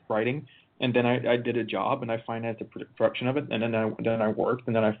financed writing, and then I did a job, and I financed the production of it, and then I worked,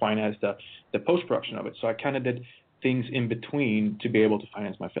 and then I financed the post production of it. So I kind of did things in between to be able to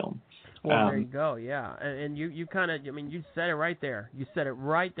finance my film. Well, there you go. Yeah, and you kind of, I mean, you said it right there. You said it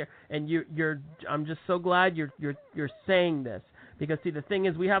right there, and you're. I'm just so glad you're saying this, because see, the thing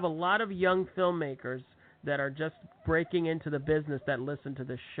is, we have a lot of young filmmakers that are just breaking into the business that listen to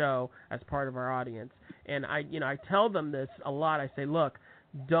this show as part of our audience, and I tell them this a lot. I say, look,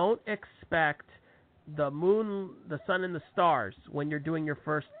 don't expect the moon, the sun, and the stars when you're doing your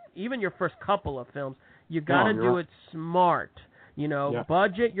first couple of films. You got to do it smart.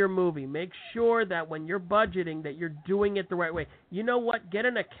 Budget your movie. Make sure that when you're budgeting that you're doing it the right way. You know what? Get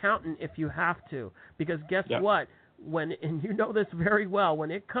an accountant if you have to, because guess what? And you know this very well,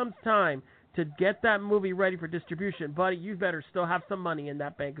 when it comes time to get that movie ready for distribution, buddy, you better still have some money in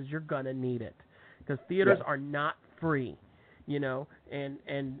that bank, because you're going to need it, because theaters are not free,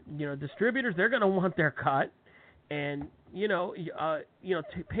 and distributors, they're going to want their cut. And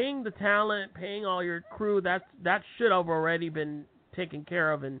paying the talent, paying all your crew, that should have already been taken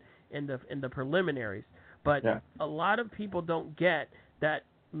care of in the preliminaries. But a lot of people don't get that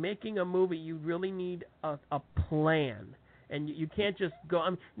making a movie, you really need a plan, and you can't just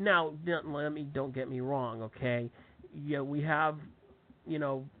go. Now, don't get me wrong, okay? We have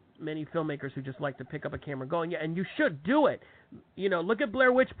many filmmakers who just like to pick up a camera and go, and you should do it. Look at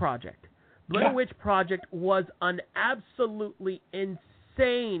Blair Witch Project. Blair Witch Project was an absolutely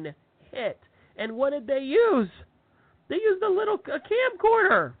insane hit. And what did they use? They used a little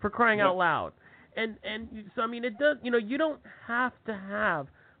camcorder, for crying out loud. And so, I mean, it does, you don't have to have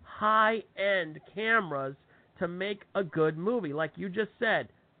high-end cameras to make a good movie. Like you just said,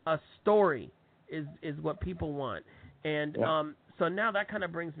 a story is what people want. And so now that kind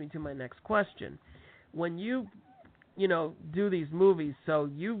of brings me to my next question. When you do these movies, so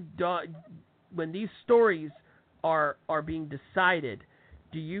when these stories are being decided,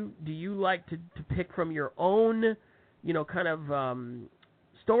 do you like to pick from your own, kind of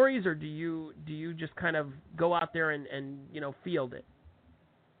stories, or do you just kind of go out there and field it?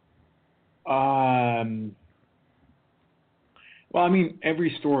 Well, I mean,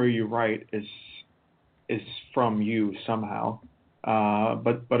 every story you write is from you somehow.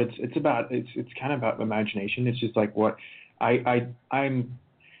 But it's kind of about imagination. It's just like what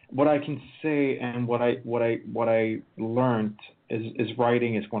what I can say, and what I learned is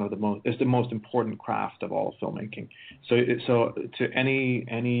writing is the most important craft of all filmmaking. So to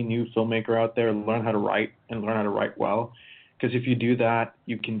any new filmmaker out there, learn how to write, and learn how to write well. Because if you do that,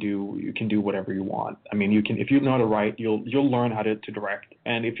 you can do whatever you want. I mean, if you know how to write, you'll learn how to direct,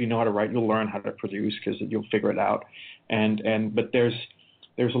 and if you know how to write, you'll learn how to produce, because you'll figure it out. But there's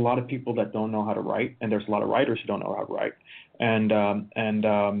a lot of people that don't know how to write, and there's a lot of writers who don't know how to write, and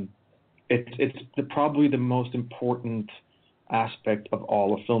it's probably the most important aspect of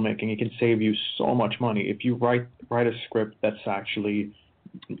all of filmmaking. It can save you so much money if you write a script that's actually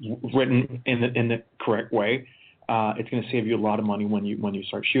written in the correct way. It's going to save you a lot of money when you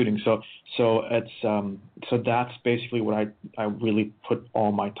start shooting. So that's basically what I really put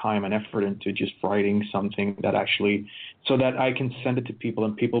all my time and effort into, just writing something that actually, so that I can send it to people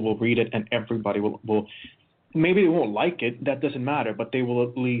and people will read it and everybody will maybe they won't like it, that doesn't matter, but they will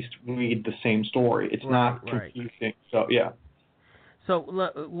at least read the same story. It's not confusing. Right. So yeah. So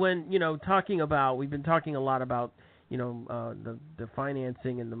when we've been talking a lot about the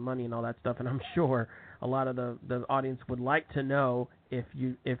financing and the money and all that stuff, and I'm sure a lot of the audience would like to know if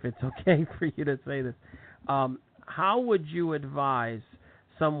it's okay for you to say this. How would you advise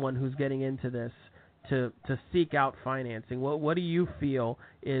someone who's getting into this to seek out financing? What do you feel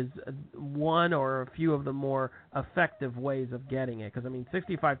is one or a few of the more effective ways of getting it? Because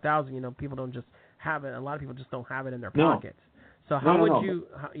 $65,000, people don't just have it. A lot of people just don't have it in their pockets. So how would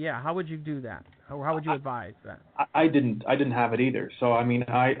you do that? How would you advise that? I didn't have it either. So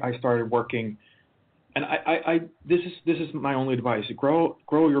I started working, and this is my only advice: grow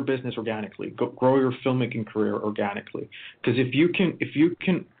your business organically, grow your filmmaking career organically. Because if you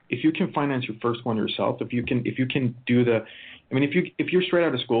can finance your first one yourself, if you can do if you're straight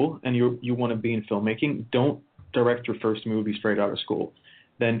out of school and you want to be in filmmaking, don't direct your first movie straight out of school.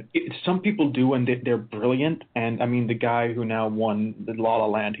 Then some people do, and they're brilliant. And the guy who now won the La La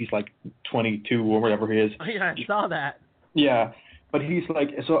Land, he's like 22 or whatever he is. Oh, yeah, I saw that. Yeah, but he's like,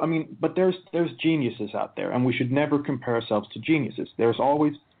 but there's geniuses out there, and we should never compare ourselves to geniuses. There's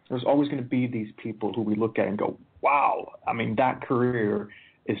always going to be these people who we look at and go, wow, that career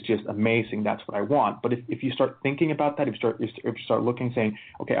is just amazing. That's what I want. But if you start thinking about that, if you start looking, saying,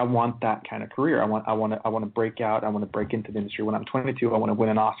 okay, I want that kind of career. I want to break out. I want to break into the industry when I'm 22. I want to win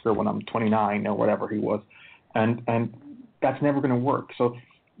an Oscar when I'm 29 or whatever he was, and that's never going to work. So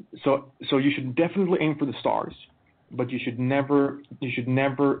you should definitely aim for the stars, but you should never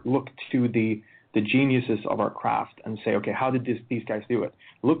look to the geniuses of our craft and say, okay, how did these guys do it?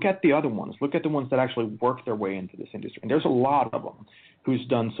 Look at the other ones. Look at the ones that actually worked their way into this industry. And there's a lot of them who's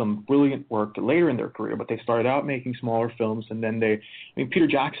done some brilliant work later in their career, but they started out making smaller films, and then Peter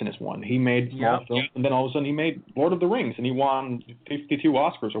Jackson is one. He made small films, and then all of a sudden he made Lord of the Rings, and he won 52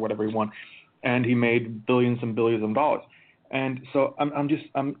 Oscars or whatever he won, and he made billions and billions of dollars. And so and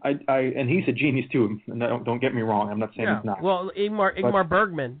he's a genius too. And don't get me wrong, I'm not saying he's not. Well, Ingmar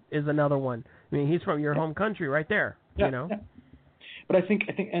Bergman is another one. He's from your home country, right there. Yeah. But I think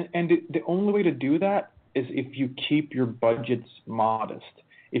the only way to do that is if you keep your budgets modest.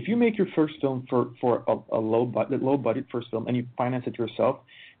 If you make your first film for a low budget first film and you finance it yourself,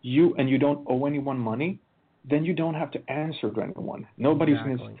 you don't owe anyone money, then you don't have to answer to anyone. Nobody's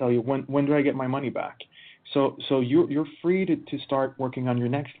going to tell you when do I get my money back. So you're free to start working on your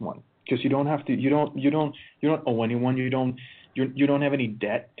next one, because you don't have to. You don't owe anyone. You don't have any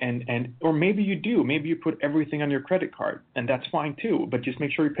debt, or maybe you do. Maybe you put everything on your credit card, and that's fine too. But just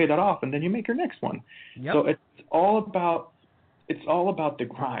make sure you pay that off, and then you make your next one. Yep. So it's all about the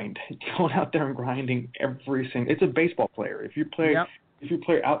grind. Going out there and grinding every single. It's a baseball player. If you play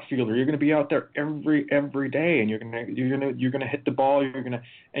outfielder, you're going to be out there every day, and you're gonna hit the ball. You're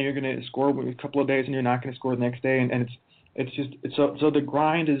gonna score a couple of days, and you're not going to score the next day. And so the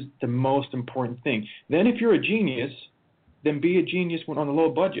grind is the most important thing. Then if you're a genius, then be a genius on a low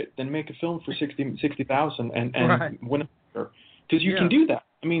budget. Then make a film for $60,000 and win an Oscar, because you can do that.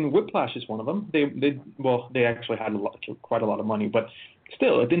 Whiplash is one of them. They actually had quite a lot of money, but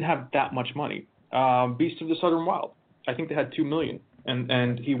still, it didn't have that much money. Beast of the Southern Wild, I think they had $2 million,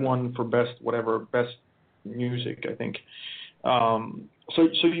 and he won for best music, I think. So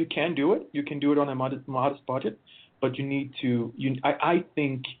you can do it. You can do it on a modest budget, but you need to.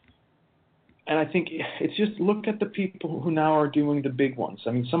 I think it's just look at the people who now are doing the big ones.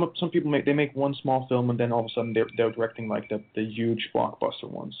 Some people make one small film, and then all of a sudden they're directing like the huge blockbuster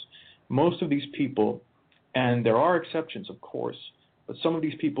ones. Most of these people, and there are exceptions, of course, but some of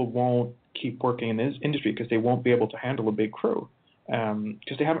these people won't keep working in this industry because they won't be able to handle a big crew,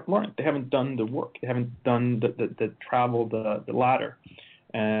 because they haven't learned, they haven't done the work, they haven't done the travel, the ladder.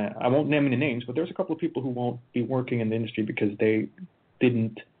 I won't name any names, but there's a couple of people who won't be working in the industry because they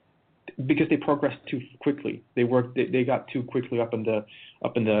progressed too quickly. They got too quickly up in the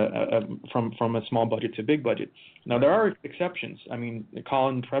from a small budget to big budget. Now there are exceptions.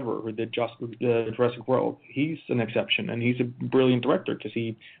 Colin Trevor, who did Jurassic World, he's an exception, and he's a brilliant director because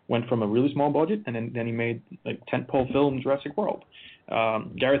he went from a really small budget and then he made like tentpole film Jurassic World.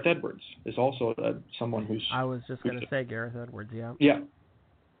 Gareth Edwards is also someone who's. I was just going to say Gareth Edwards, yeah. Yeah.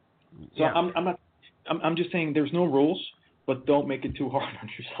 So I'm just saying there's no rules, but don't make it too hard on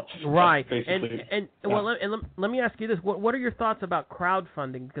yourself. Right. And let me ask you this: what are your thoughts about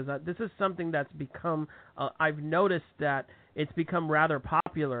crowdfunding? Because this is something that's become I've noticed that it's become rather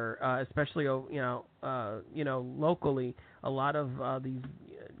popular, especially locally. A lot of these,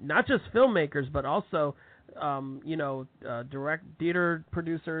 not just filmmakers, but also direct theater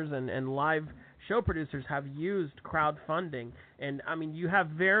producers and live show producers have used crowdfunding, and I mean, you have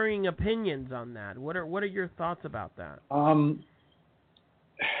varying opinions on that. What are your thoughts about that?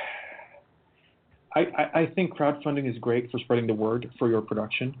 I think crowdfunding is great for spreading the word for your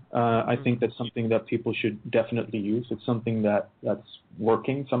production. I think that's something that people should definitely use. It's something that's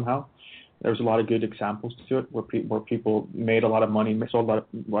working somehow. There's a lot of good examples to it where people made a lot of money, sold a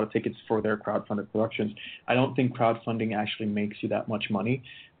lot of tickets for their crowdfunded productions. I don't think crowdfunding actually makes you that much money,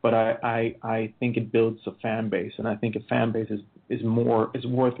 but I think it builds a fan base, and I think a fan base is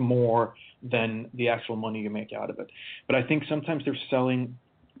worth more than the actual money you make out of it. But I think sometimes they're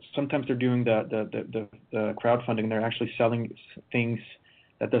doing the crowdfunding. They're actually selling things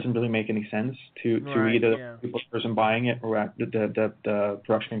that doesn't really make any sense to either the person buying it or the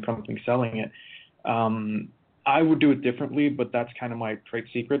production company selling it. I would do it differently, but that's kind of my trade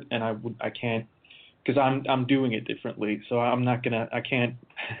secret, and I can't, because I'm doing it differently. So I can't.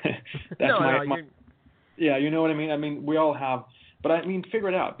 That's yeah, you know what I mean. I mean, we all have, but I mean, figure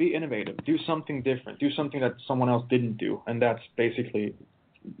it out. Be innovative. Do something different. Do something that someone else didn't do, and that's basically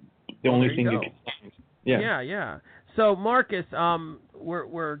the only thing you can find. Yeah. So Marcus,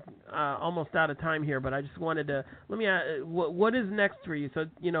 we're almost out of time here, but I just wanted to let me ask, what is next for you? So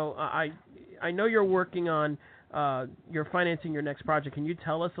I know you're working on you're financing your next project. Can you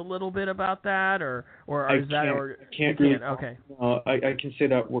tell us a little bit about that, or is that or I can't you really, can't? Okay. I can say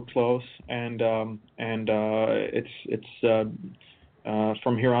that we're close, and it's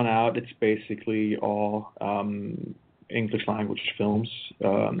from here on out, it's basically all English language films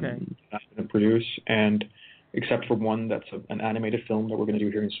I'm going to produce, and except for one that's an animated film that we're going to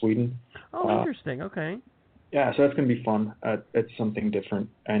do here in Sweden. Oh, interesting. Okay. Yeah, so that's going to be fun. It's something different,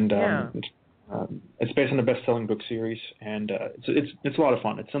 and it's based on a best-selling book series, and it's a lot of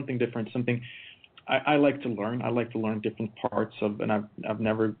fun. It's something different. Something I like to learn. I like to learn different parts of, and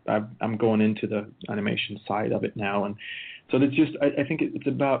I'm going into the animation side of it now, and so it's just I think it's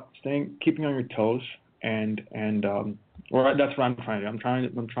about keeping on your toes, and that's what I'm trying to do.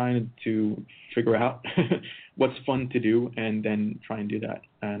 I'm trying to figure out what's fun to do, and then try and do that.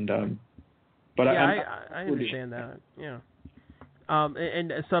 And but I understand that. Yeah.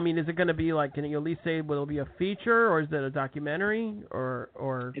 And so I mean, is it going to be like? Can you at least say will it be a feature, or is it a documentary,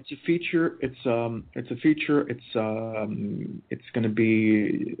 or? It's a feature. It's a feature. It's going to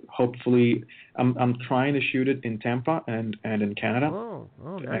be hopefully. I'm trying to shoot it in Tampa and in Canada. Oh,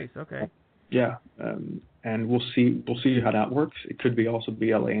 nice. Okay. Yeah, and we'll see how that works. It could be also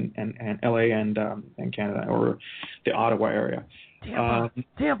be LA and Canada, or the Ottawa area. Tampa.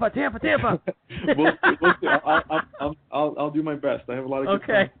 We'll see. I'll do my best. I have a lot of good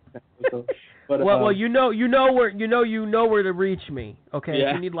friends. So, but, well, you know where to reach me. Okay, yeah.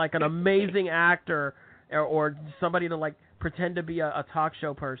 If you need like an amazing actor or somebody to like pretend to be a talk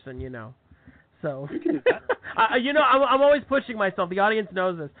show person, So, I'm always pushing myself. The audience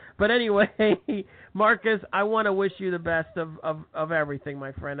knows this. But anyway, Marcus, I want to wish you the best of everything,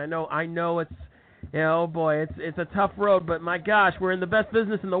 my friend. I know it's, oh boy, it's a tough road, but my gosh, we're in the best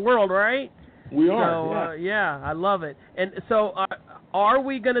business in the world, right? We are. So, yeah, I love it. And so, are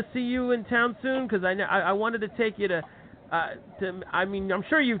we going to see you in town soon? Because I wanted to take you to. I mean, I'm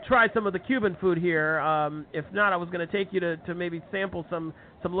sure you've tried some of the Cuban food here. If not, I was going to take you to maybe sample some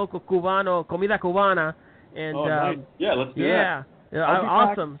local comida cubana. And nice. Yeah, let's do that. Yeah,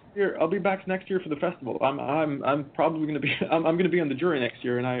 awesome. I'll be back next year for the festival. I'm probably going to be. I'm going to be on the jury next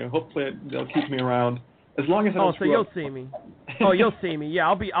year, and hopefully they'll keep me around as long as I don't. So you'll see me. Oh, you'll see me. Yeah,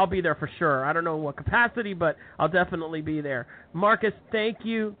 I'll be there for sure. I don't know what capacity, but I'll definitely be there. Marcus, thank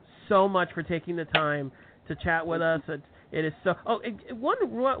you so much for taking the time to chat with us. It is so. Oh,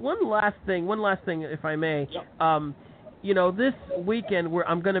 one last thing, if I may. Yep. This weekend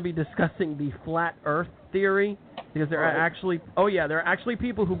I'm going to be discussing the flat Earth theory, because there are actually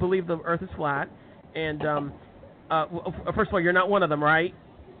people who believe the Earth is flat. And first of all, you're not one of them, right?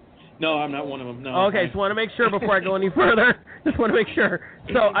 No, I'm not one of them. No. Okay, just want to make sure before I go any further. Just want to make sure.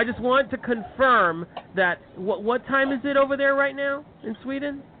 So I just want to confirm that. What time is it over there right now in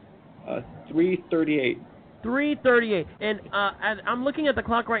Sweden? 3:38. 3:38, and I'm looking at the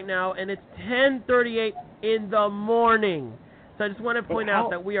clock right now, and it's 10:38 in the morning. So I just want to point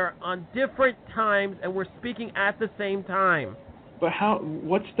out that we are on different times, and we're speaking at the same time. But how?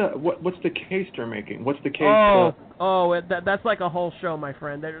 What's the case they're making? What's the case? That's like a whole show, my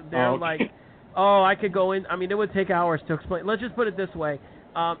friend. They're okay. like, I could go in. I mean, it would take hours to explain. Let's just put it this way.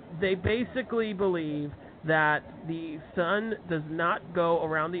 They basically believe that the sun does not go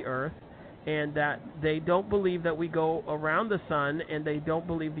around the Earth, and that they don't believe that we go around the sun, and they don't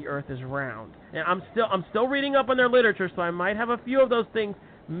believe the Earth is round. And I'm still reading up on their literature, so I might have a few of those things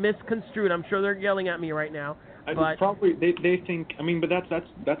misconstrued. I'm sure they're yelling at me right now. But probably they think. I mean, but that's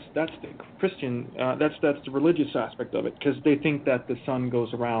the Christian. That's the religious aspect of it, because they think that the sun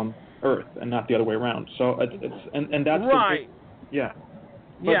goes around Earth and not the other way around. So it's that's right. Yeah.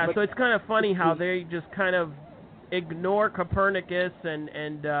 But so it's kind of funny how they just kind of ignore Copernicus and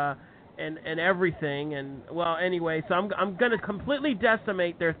everything. And well, anyway, so I'm going to completely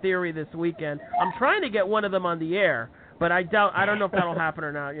decimate their theory this weekend. I'm trying to get one of them on the air, but I don't know if that'll happen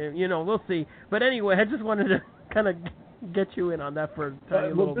or not. You know, we'll see. But anyway, I just wanted to kind of get you in on that for a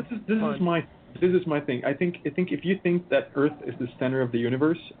tiny little this is my thing. I think if you think that Earth is the center of the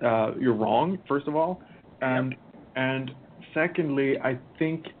universe, you're wrong. First of all, and secondly, I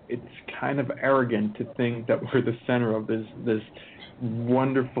think it's kind of arrogant to think that we're the center of this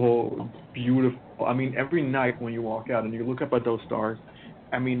wonderful, beautiful. I mean, every night when you walk out and you look up at those stars,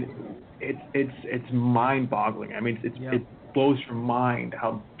 I mean, it's mind-boggling. I mean, it blows your mind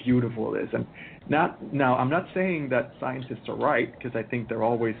how beautiful it is. And now, I'm not saying that scientists are right, because I think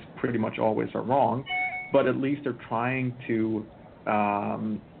they're pretty much always are wrong, but at least they're trying to.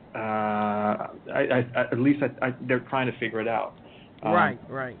 They're trying to figure it out. Right.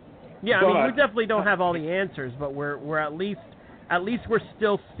 Yeah, I mean, we definitely don't have all the answers, but we're at least we're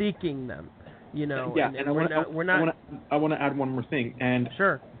still seeking them. You know. Yeah, and we're not. I want to add one more thing. And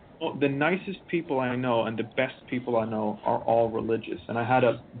sure. The nicest people I know and the best people I know are all religious. And I had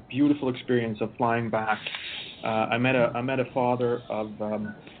a beautiful experience of flying back. I met a father of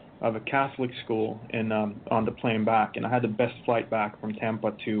a Catholic school on the plane back, and I had the best flight back from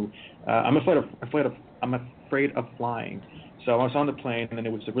Tampa to. I'm afraid of flying, so I was on the plane, and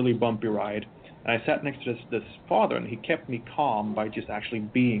it was a really bumpy ride. And I sat next to this father, and he kept me calm by just actually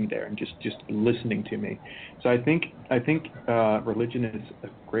being there and just listening to me. So I think religion is a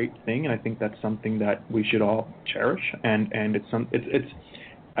great thing, and I think that's something that we should all cherish. And it's.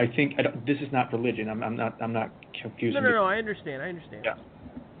 I think this is not religion. I'm not confusing. No. I understand. Yeah.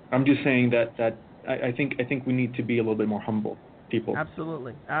 I'm just saying that I think we need to be a little bit more humble people.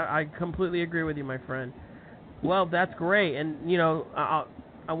 Absolutely. I completely agree with you, my friend. Well, that's great. And, you know,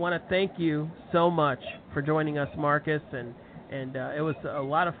 I want to thank you so much for joining us, Marcus. And it was a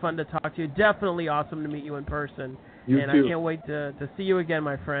lot of fun to talk to you. Definitely awesome to meet you in person. You and too. I can't wait to see you again,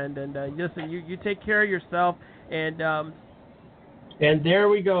 my friend. And listen, you take care of yourself. And there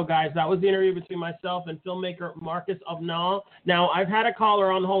we go, guys. That was the interview between myself and filmmaker Marcus Avenal. Now, I've had a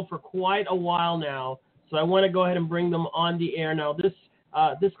caller on hold for quite a while now, so I want to go ahead and bring them on the air. Now, this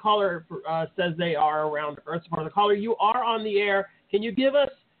caller says they are around Earth support. The caller, you are on the air. Can you give us,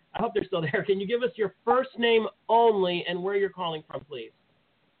 I hope they're still there, can you give us your first name only and where you're calling from, please?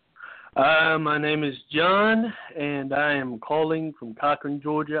 My name is John, and I am calling from Cochran,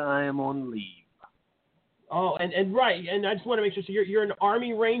 Georgia. I am on leave. Oh, and right, and I just want to make sure, so you're an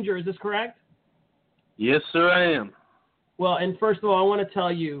Army Ranger, is this correct? Yes, sir, I am. Well, and first of all, I want to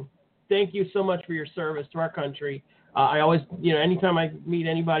tell you, thank you so much for your service to our country. I always, anytime I meet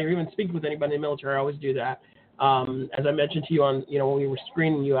anybody or even speak with anybody in the military, I always do that. As I mentioned to you on, when we were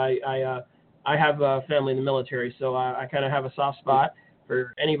screening you, I have a family in the military, so I kind of have a soft spot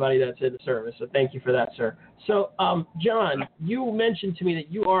for anybody that's in the service. So thank you for that, sir. So, John, you mentioned to me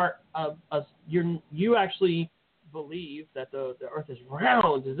that you are you actually believe that the Earth is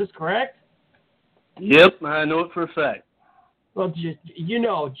round. Is this correct? Yep, I know it for a fact. Well,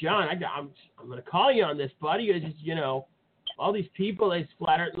 John, I'm going to call you on this, buddy. All these people, they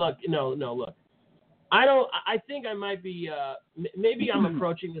flatter. Look, look. I think I might be, maybe I'm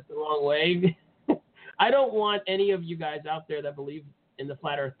approaching this the wrong way. I don't want any of you guys out there that believe in the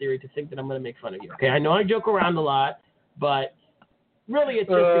flat Earth theory to think that I'm going to make fun of you. Okay, I know I joke around a lot, but really it's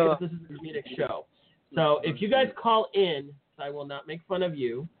just because this is a comedic show. So if you guys call in, I will not make fun of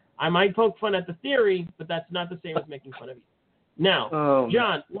you. I might poke fun at the theory, but that's not the same as making fun of you. Now,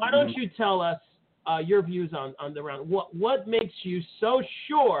 John, why don't you tell us your views on the round? What makes you so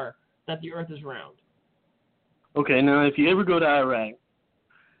sure that the Earth is round? Okay, now if you ever go to Iraq,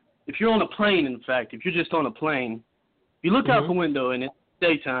 if you're on a plane, in fact, if you're just on a plane, you look out the window and it's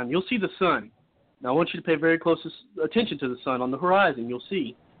daytime, you'll see the sun. Now I want you to pay very close attention to the sun on the horizon. You'll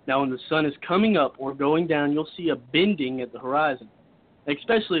see. Now when the sun is coming up or going down, you'll see a bending at the horizon,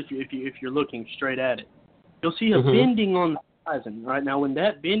 especially if you're looking straight at it. You'll see a bending on the horizon. Right now, when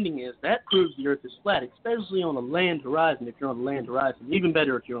that bending is, that proves the Earth is flat, especially on a land horizon. If you're on the land horizon, even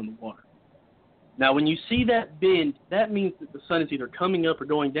better if you're on the water. Now, when you see that bend, that means that the sun is either coming up or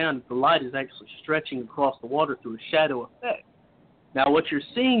going down. If the light is actually stretching across the water through a shadow effect. Now, what you're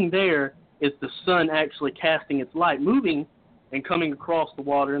seeing there is the sun actually casting its light, moving and coming across the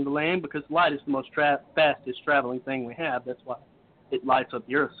water and the land, because light is the most fastest traveling thing we have. That's why it lights up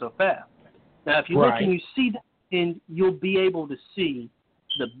the Earth so fast. Now, if you look and you see that bend, you'll be able to see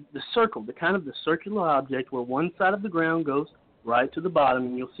the circle, the kind of the circular object where one side of the ground goes right to the bottom,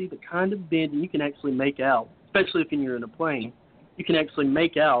 and you'll see the kind of bend, and you can actually make out, especially if you're in a plane, you can actually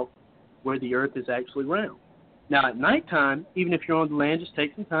make out where the Earth is actually round. Now, at nighttime, even if you're on the land, just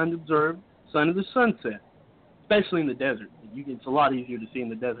take some time to observe the sun or the sunset, especially in the desert. It's a lot easier to see in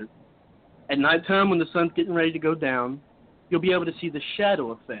the desert. At nighttime, when the sun's getting ready to go down, you'll be able to see the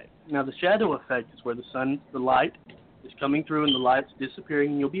shadow effect. Now, the shadow effect is where the light is coming through and the light's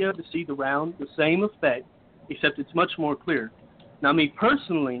disappearing, and you'll be able to see the same effect, except it's much more clear. Now, me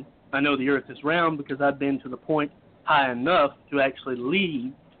personally, I know the Earth is round because I've been to the point high enough to actually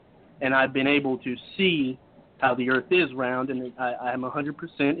leave, and I've been able to see how the Earth is round, and I am 100%.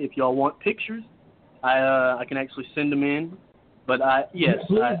 If y'all want pictures, I can actually send them in. But please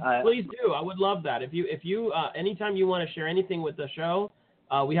do. I would love that. If you anytime you want to share anything with the show,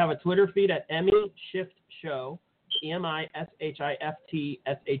 we have a Twitter feed at Emmy Shift Show,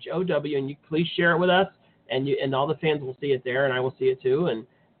 EMISHIFTSHOW, and you please share it with us, and all the fans will see it there, and I will see it too. And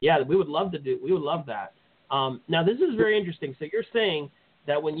yeah, we would love that. Now this is very interesting. So you're saying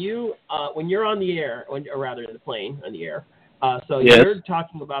that when you're on the air, or rather in the plane on the air, you're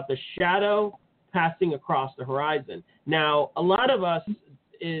talking about the shadow passing across the horizon. Now, a lot of us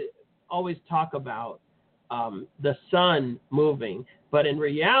always talk about the sun moving, but in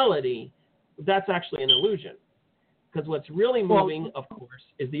reality, that's actually an illusion, because what's really moving, of course,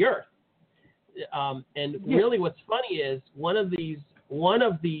 is the Earth. Really, what's funny is one of the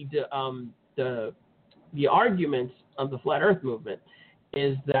arguments of the flat Earth movement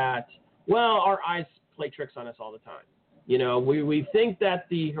is that, well, our eyes play tricks on us all the time. You know, we think that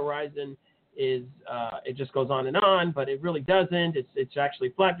the horizon is it just goes on, but it really doesn't. It's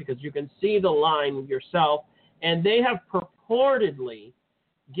actually flat because you can see the line yourself, and they have purportedly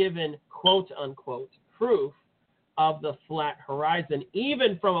given quote unquote proof of the flat horizon,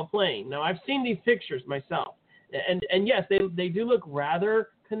 even from a plane. Now, I've seen these pictures myself, and yes, they do look rather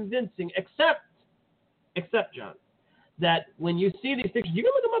convincing, except John, that when you see these pictures, you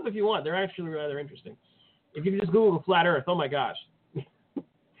can look them up if you want. They're actually rather interesting. If you can just Google flat Earth, oh my gosh.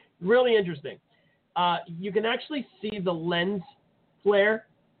 Really interesting. You can actually see the lens flare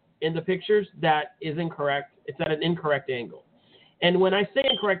in the pictures that is incorrect. It's at an incorrect angle. And when I say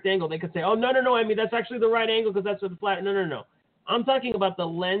incorrect angle, they could say, oh, no, I mean, that's actually the right angle because that's what the flat. No. I'm talking about the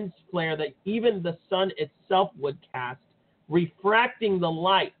lens flare that even the sun itself would cast, refracting the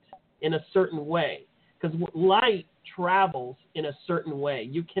light in a certain way. Because light travels in a certain way.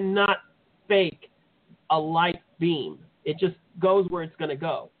 You cannot fake a light beam. It just goes where it's going to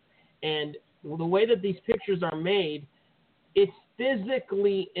go. And the way that these pictures are made, it's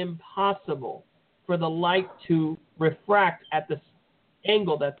physically impossible for the light to refract at the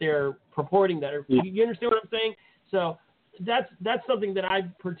angle that they're purporting that. You understand what I'm saying? So that's something that I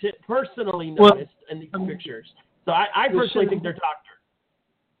personally noticed in these pictures. So I personally think they're doctored.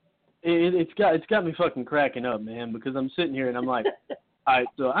 It's got me fucking cracking up, man, because I'm sitting here and I'm like, all right,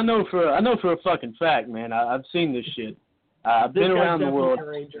 so I know for a fucking fact, man. I've seen this shit. I've been around the world.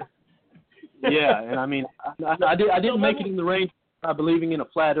 Yeah, and I mean, I didn't make it in the range by believing in a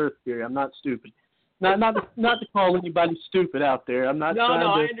flat Earth theory. I'm not stupid. Not to call anybody stupid out there. I'm not trying to.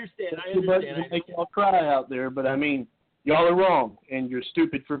 I understand. Make y'all cry out there, but I mean, y'all are wrong, and you're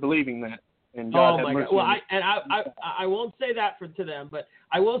stupid for believing that. And God have mercy. Well, I won't say that to them, but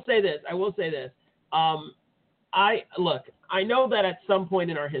I will say this. I know that at some point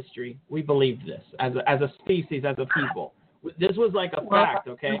in our history we believed this as a species, as a people. This was like a fact,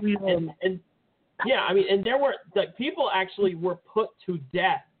 okay? And yeah, I mean, and there were people actually were put to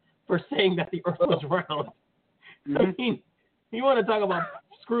death for saying that the Earth was round. I mean, you want to talk about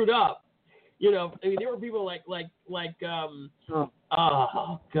screwed up? You know, I mean, there were people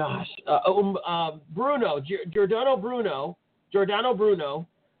Bruno, Giordano Bruno,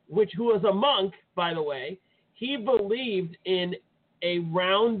 who was a monk, by the way. He believed in a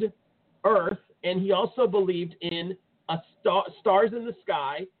round Earth, and he also believed in stars in the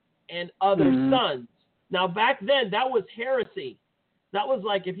sky and other suns. Now, back then, that was heresy. That was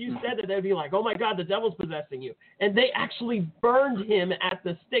like, if you said that, they'd be like, oh my God, the devil's possessing you. And they actually burned him at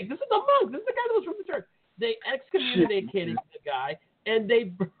the stake. This is a monk. This is the guy that was from the church. They excommunicated the guy, and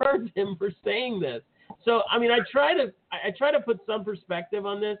they burned him for saying this. So, I mean, I try to put some perspective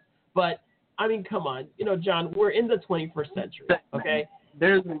on this, but, I mean, come on. You know, John, we're in the 21st century, okay?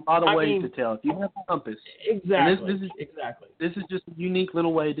 There's a lot of ways to tell. If you have a compass. Exactly. This is just a unique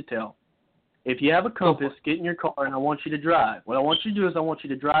little way to tell. If you have a compass, get in your car, and I want you to drive. What I want you to do is I want you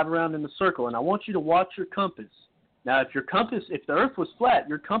to drive around in a circle, and I want you to watch your compass. Now, if the Earth was flat,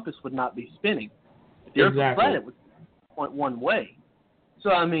 your compass would not be spinning. If the Earth was flat, it would point one way. So,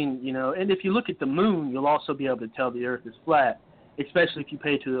 I mean, you know, and if you look at the moon, you'll also be able to tell the Earth is flat, especially if you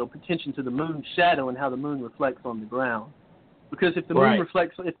pay attention to the moon's shadow and how the moon reflects on the ground. Because if the moon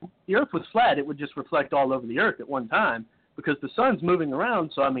reflects, if the Earth was flat, it would just reflect all over the Earth at one time because the sun's moving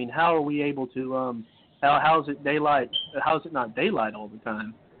around. So, I mean, how are we able to, how is it daylight? How is it not daylight all the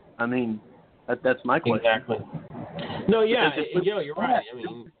time? I mean, that's my question. Exactly. No, yeah, you know, you're right. I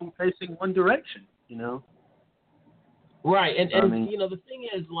mean, facing one direction, you know. Right, and I mean, you know, the thing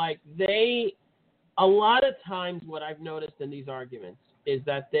is, like, a lot of times what I've noticed in these arguments is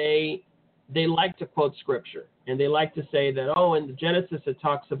that they like to quote scripture, and they like to say that, oh, in the Genesis it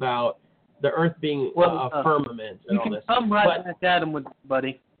talks about the earth being a firmament and all this. Come right back at him with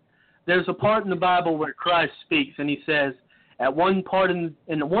buddy. There's a part in the Bible where Christ speaks, and he says, at one part in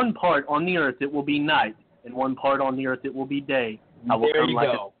one part on the earth it will be night, and one part on the earth it will be day. I will there come you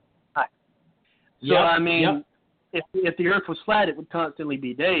like go. So, I mean, if the earth was flat, it would constantly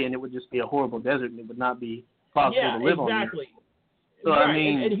be day, and it would just be a horrible desert, and it would not be possible to live on. Yeah, exactly. So, I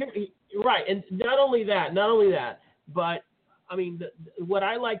mean, and here, right, and not only that, but I mean, what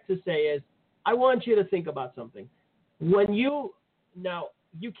I like to say is, I want you to think about something. You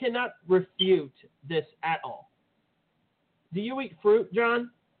cannot refute this at all. Do you eat fruit,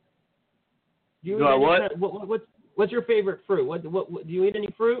 John? Do what's your favorite fruit? What do you eat any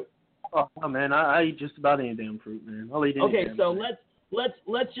fruit? Oh man, I eat just about any damn fruit, man. I'll eat any. Okay, so fruit.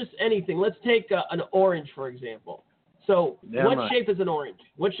 let's just anything. Let's take an orange for example. So what shape is an orange?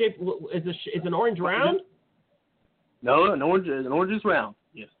 What shape is an orange round? No, an orange is round.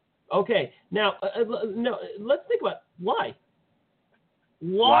 Yes. Okay, now no, let's think about why.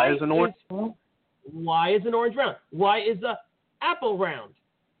 Why is an orange round? Why is an orange round? Why is an apple round?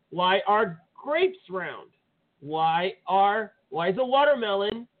 Why are grapes round? Why is a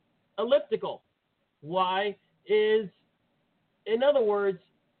watermelon elliptical? Why is, in other words,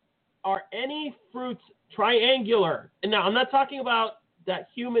 are any fruits triangular? And now I'm not talking about that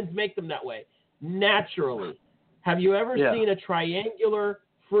humans make them that way. Naturally. Have you ever seen a triangular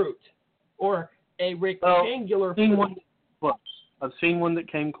fruit or a rectangular fruit? I've seen one that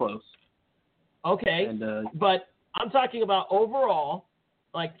came close. Okay, but I'm talking about overall,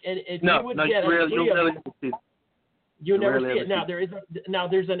 like, and if you would get you never see it. Now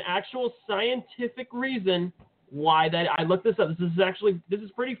there's an actual scientific reason why that. I looked this up. This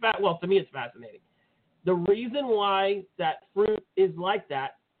is pretty well, to me it's fascinating. The reason why that fruit is like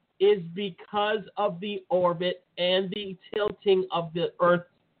that is because of the orbit and the tilting of the Earth's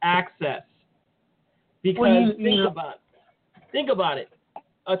axis. Because think about it.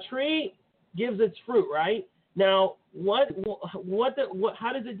 A tree gives its fruit, right? Now, how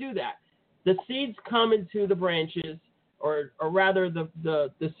does it do that? The seeds come into the branches, or rather,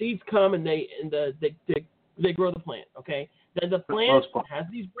 the seeds come and they grow the plant. Okay, then the plant has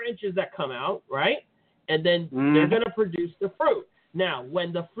these branches that come out, right? And then they're going to produce the fruit. Now,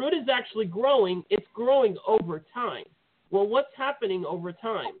 when the fruit is actually growing, it's growing over time. Well, what's happening over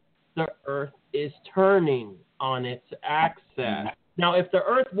time? The Earth is turning on its axis. Now, if the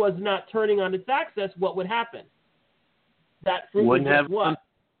Earth was not turning on its axis, what would happen? That fruit would just what?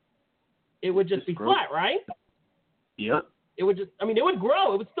 It would just be flat, right? Yep. It would it would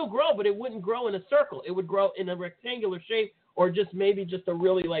grow. It would still grow, but it wouldn't grow in a circle. It would grow in a rectangular shape, or maybe just a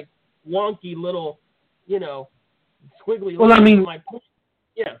really like wonky little, squiggly. Well, I mean,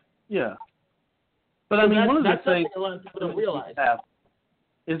 yeah. Yeah. But I mean, one of the things a lot of people don't realize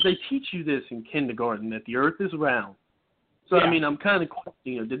is they teach you this in kindergarten, that the Earth is round. So I mean, I'm kind of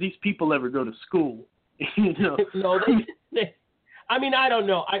questioning, did these people ever go to school? No, they I mean, I don't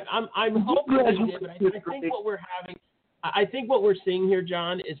know. I'm hoping they did, but I think what we're having, I think what we're seeing here,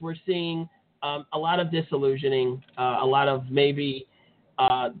 John, is we're seeing a lot of disillusioning, a lot of maybe,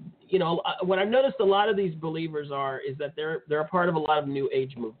 what I've noticed a lot of these believers is that they're a part of a lot of New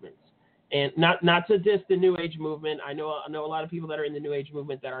Age movements. And not to diss the New Age movement. I know a lot of people that are in the New Age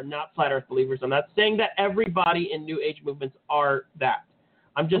movement that are not flat Earth believers. I'm not saying that everybody in New Age movements are that.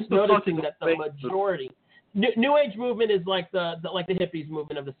 I'm just noticing that the majority. New Age movement is like the hippies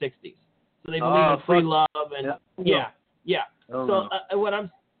movement of the '60s. So they believe in free love and yeah. So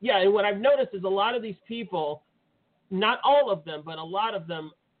and what I've noticed is a lot of these people, not all of them, but a lot of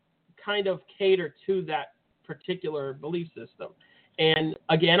them kind of cater to that particular belief system. And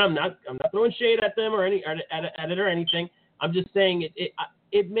again, I'm not throwing shade at them or at it or anything. I'm just saying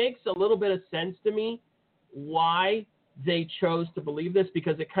it makes a little bit of sense to me why they chose to believe this,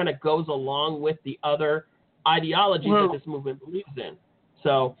 because it kind of goes along with the other ideologies that this movement believes in.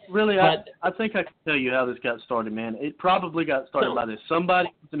 So really, I think I can tell you how this got started, man. It probably got started by this. Somebody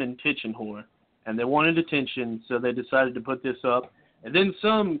was an attention whore, and they wanted attention, so they decided to put this up. And then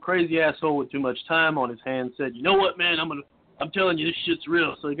some crazy asshole with too much time on his hands said, "You know what, man? I'm telling you, this shit's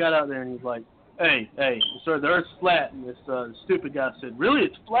real." So he got out there and he's like, "Hey, sir, the Earth's flat." And this stupid guy said, "Really?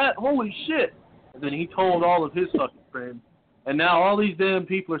 It's flat? Holy shit!" And then he told all of his fucking friends. And now all these damn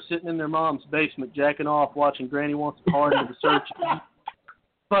people are sitting in their mom's basement, jacking off, watching Granny Wants a Party to research,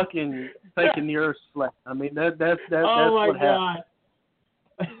 fucking thinking the Earth's flat. I mean, that's oh my what God.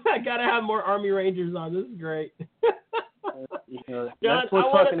 happened. I gotta have more Army Rangers on. This is great. John, that's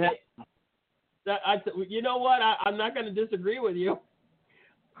what fucking happened. You know what? I'm not going to disagree with you.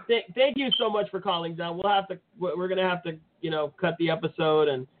 Thank you so much for calling, John. We're going to have to, cut the episode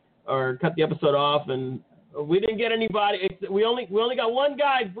or cut the episode off. And we didn't get anybody. We only got one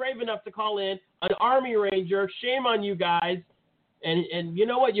guy brave enough to call in, an Army Ranger. Shame on you guys. And you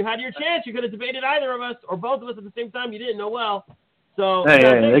know what? You had your chance. You could have debated either of us or both of us at the same time. You didn't. Oh well. So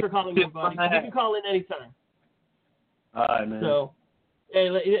thanks for calling in, buddy. You can call in anytime. All right, man. So,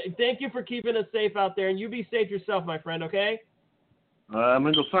 hey, thank you for keeping us safe out there, and you be safe yourself, my friend, okay? I'm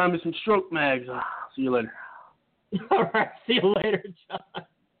going to go find me some stroke mags. See you later. All right, see you later, John.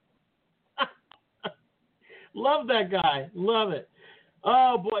 Love that guy. Love it.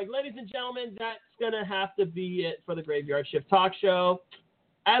 Oh, boy. Ladies and gentlemen, that's going to have to be it for the Graveyard Shift Talk Show.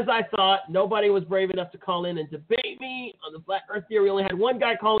 As I thought, nobody was brave enough to call in and debate me on the Flat Earth Theory. We only had one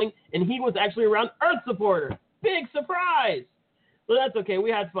guy calling, and he was actually around Earth supporter. Big surprise. Well, that's okay.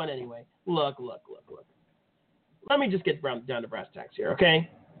 We had fun anyway. Look. Let me just get down to brass tacks here, okay?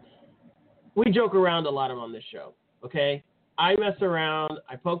 We joke around a lot on this show, okay? I mess around.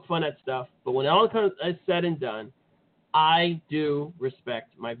 I poke fun at stuff. But when all is said and done, I do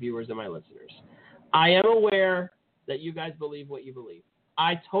respect my viewers and my listeners. I am aware that you guys believe what you believe.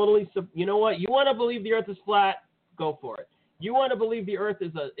 I totally, you know what? You want to believe the Earth is flat? Go for it. You want to believe the Earth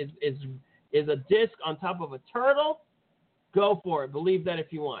is a disc on top of a turtle? Go for it. Believe that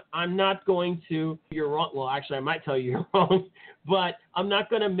if you want. I'm not going to. You're wrong. Well, actually, I might tell you you're wrong, but I'm not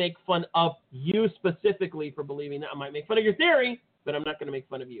going to make fun of you specifically for believing that. I might make fun of your theory, but I'm not going to make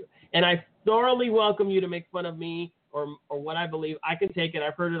fun of you. And I thoroughly welcome you to make fun of me or what I believe. I can take it.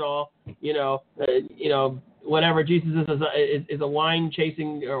 I've heard it all. Whatever. Jesus is a wine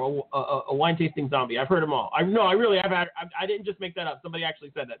chasing or a wine tasting zombie. I've heard them all. I really have. I didn't just make that up. Somebody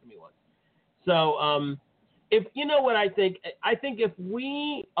actually said that to me once. So, if you know what I think if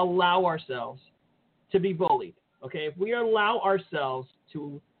we allow ourselves to be bullied, okay, if we allow ourselves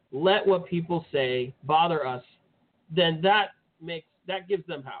to let what people say bother us, then that gives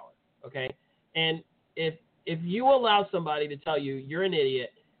them power, okay? And if you allow somebody to tell you you're an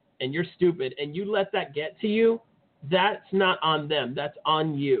idiot and you're stupid and you let that get to you, that's not on them, that's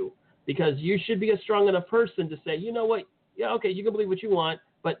on you, because you should be a strong enough person to say, you know what, yeah, okay, you can believe what you want,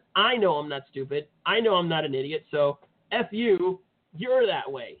 but I know I'm not stupid. I know I'm not an idiot. So F you, you're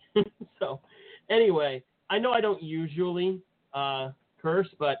that way. So anyway, I know I don't usually curse,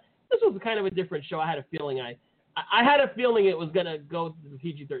 but this was kind of a different show. I had a feeling it was going to go to the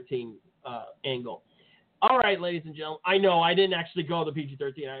PG-13 angle. All right, ladies and gentlemen. I know I didn't actually go to the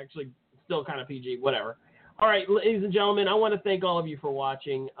PG-13. I actually still kind of PG, whatever. All right, ladies and gentlemen, I want to thank all of you for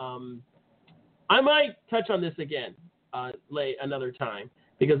watching. I might touch on this again another time,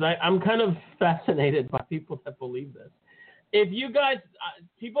 because I'm kind of fascinated by people that believe this. If you guys,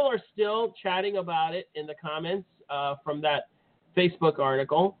 people are still chatting about it in the comments from that Facebook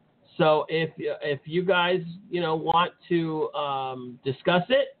article. So if you guys, want to discuss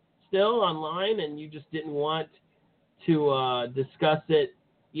it still online and you just didn't want to discuss it,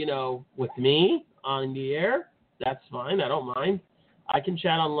 with me on the air, that's fine. I don't mind. I can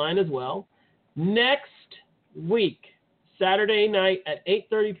chat online as well. Next week, Saturday night at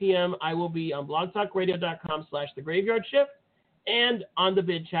 8:30 p.m., I will be on blogtalkradio.com/thegraveyardshift and on the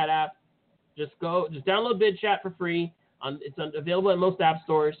BidChat app. Just download BidChat for free. It's available at most app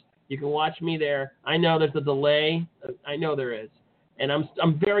stores. You can watch me there. I know there's a delay. I know there is. And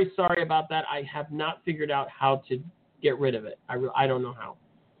I'm very sorry about that. I have not figured out how to get rid of it. I don't know how.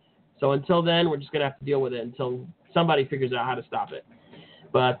 So until then, we're just going to have to deal with it until somebody figures out how to stop it.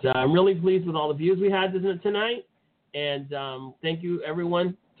 But I'm really pleased with all the views we had tonight. And thank you,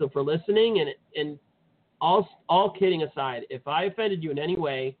 everyone, So for listening, and all kidding aside, if I offended you in any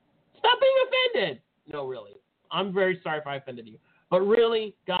way, stop being offended. No, really. I'm very sorry if I offended you. But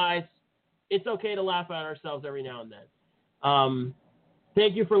really, guys, it's okay to laugh at ourselves every now and then.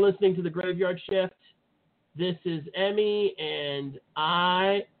 Thank you for listening to The Graveyard Shift. This is Emmy, and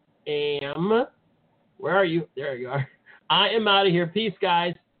I am... Where are you? There you are. I am out of here. Peace,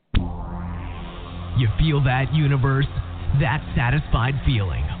 guys. You feel that, universe? That satisfied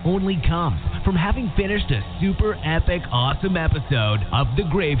feeling only comes from having finished a super epic, awesome episode of The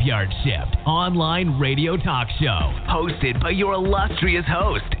Graveyard Shift online radio talk show, hosted by your illustrious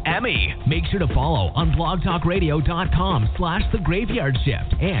host, Emmy. Make sure to follow on blogtalkradio.com/The Graveyard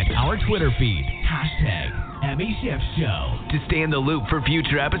Shift and our Twitter feed, #EmmyShiftShow, to stay in the loop for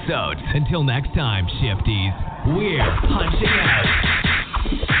future episodes. Until next time, Shifties, we're punching out.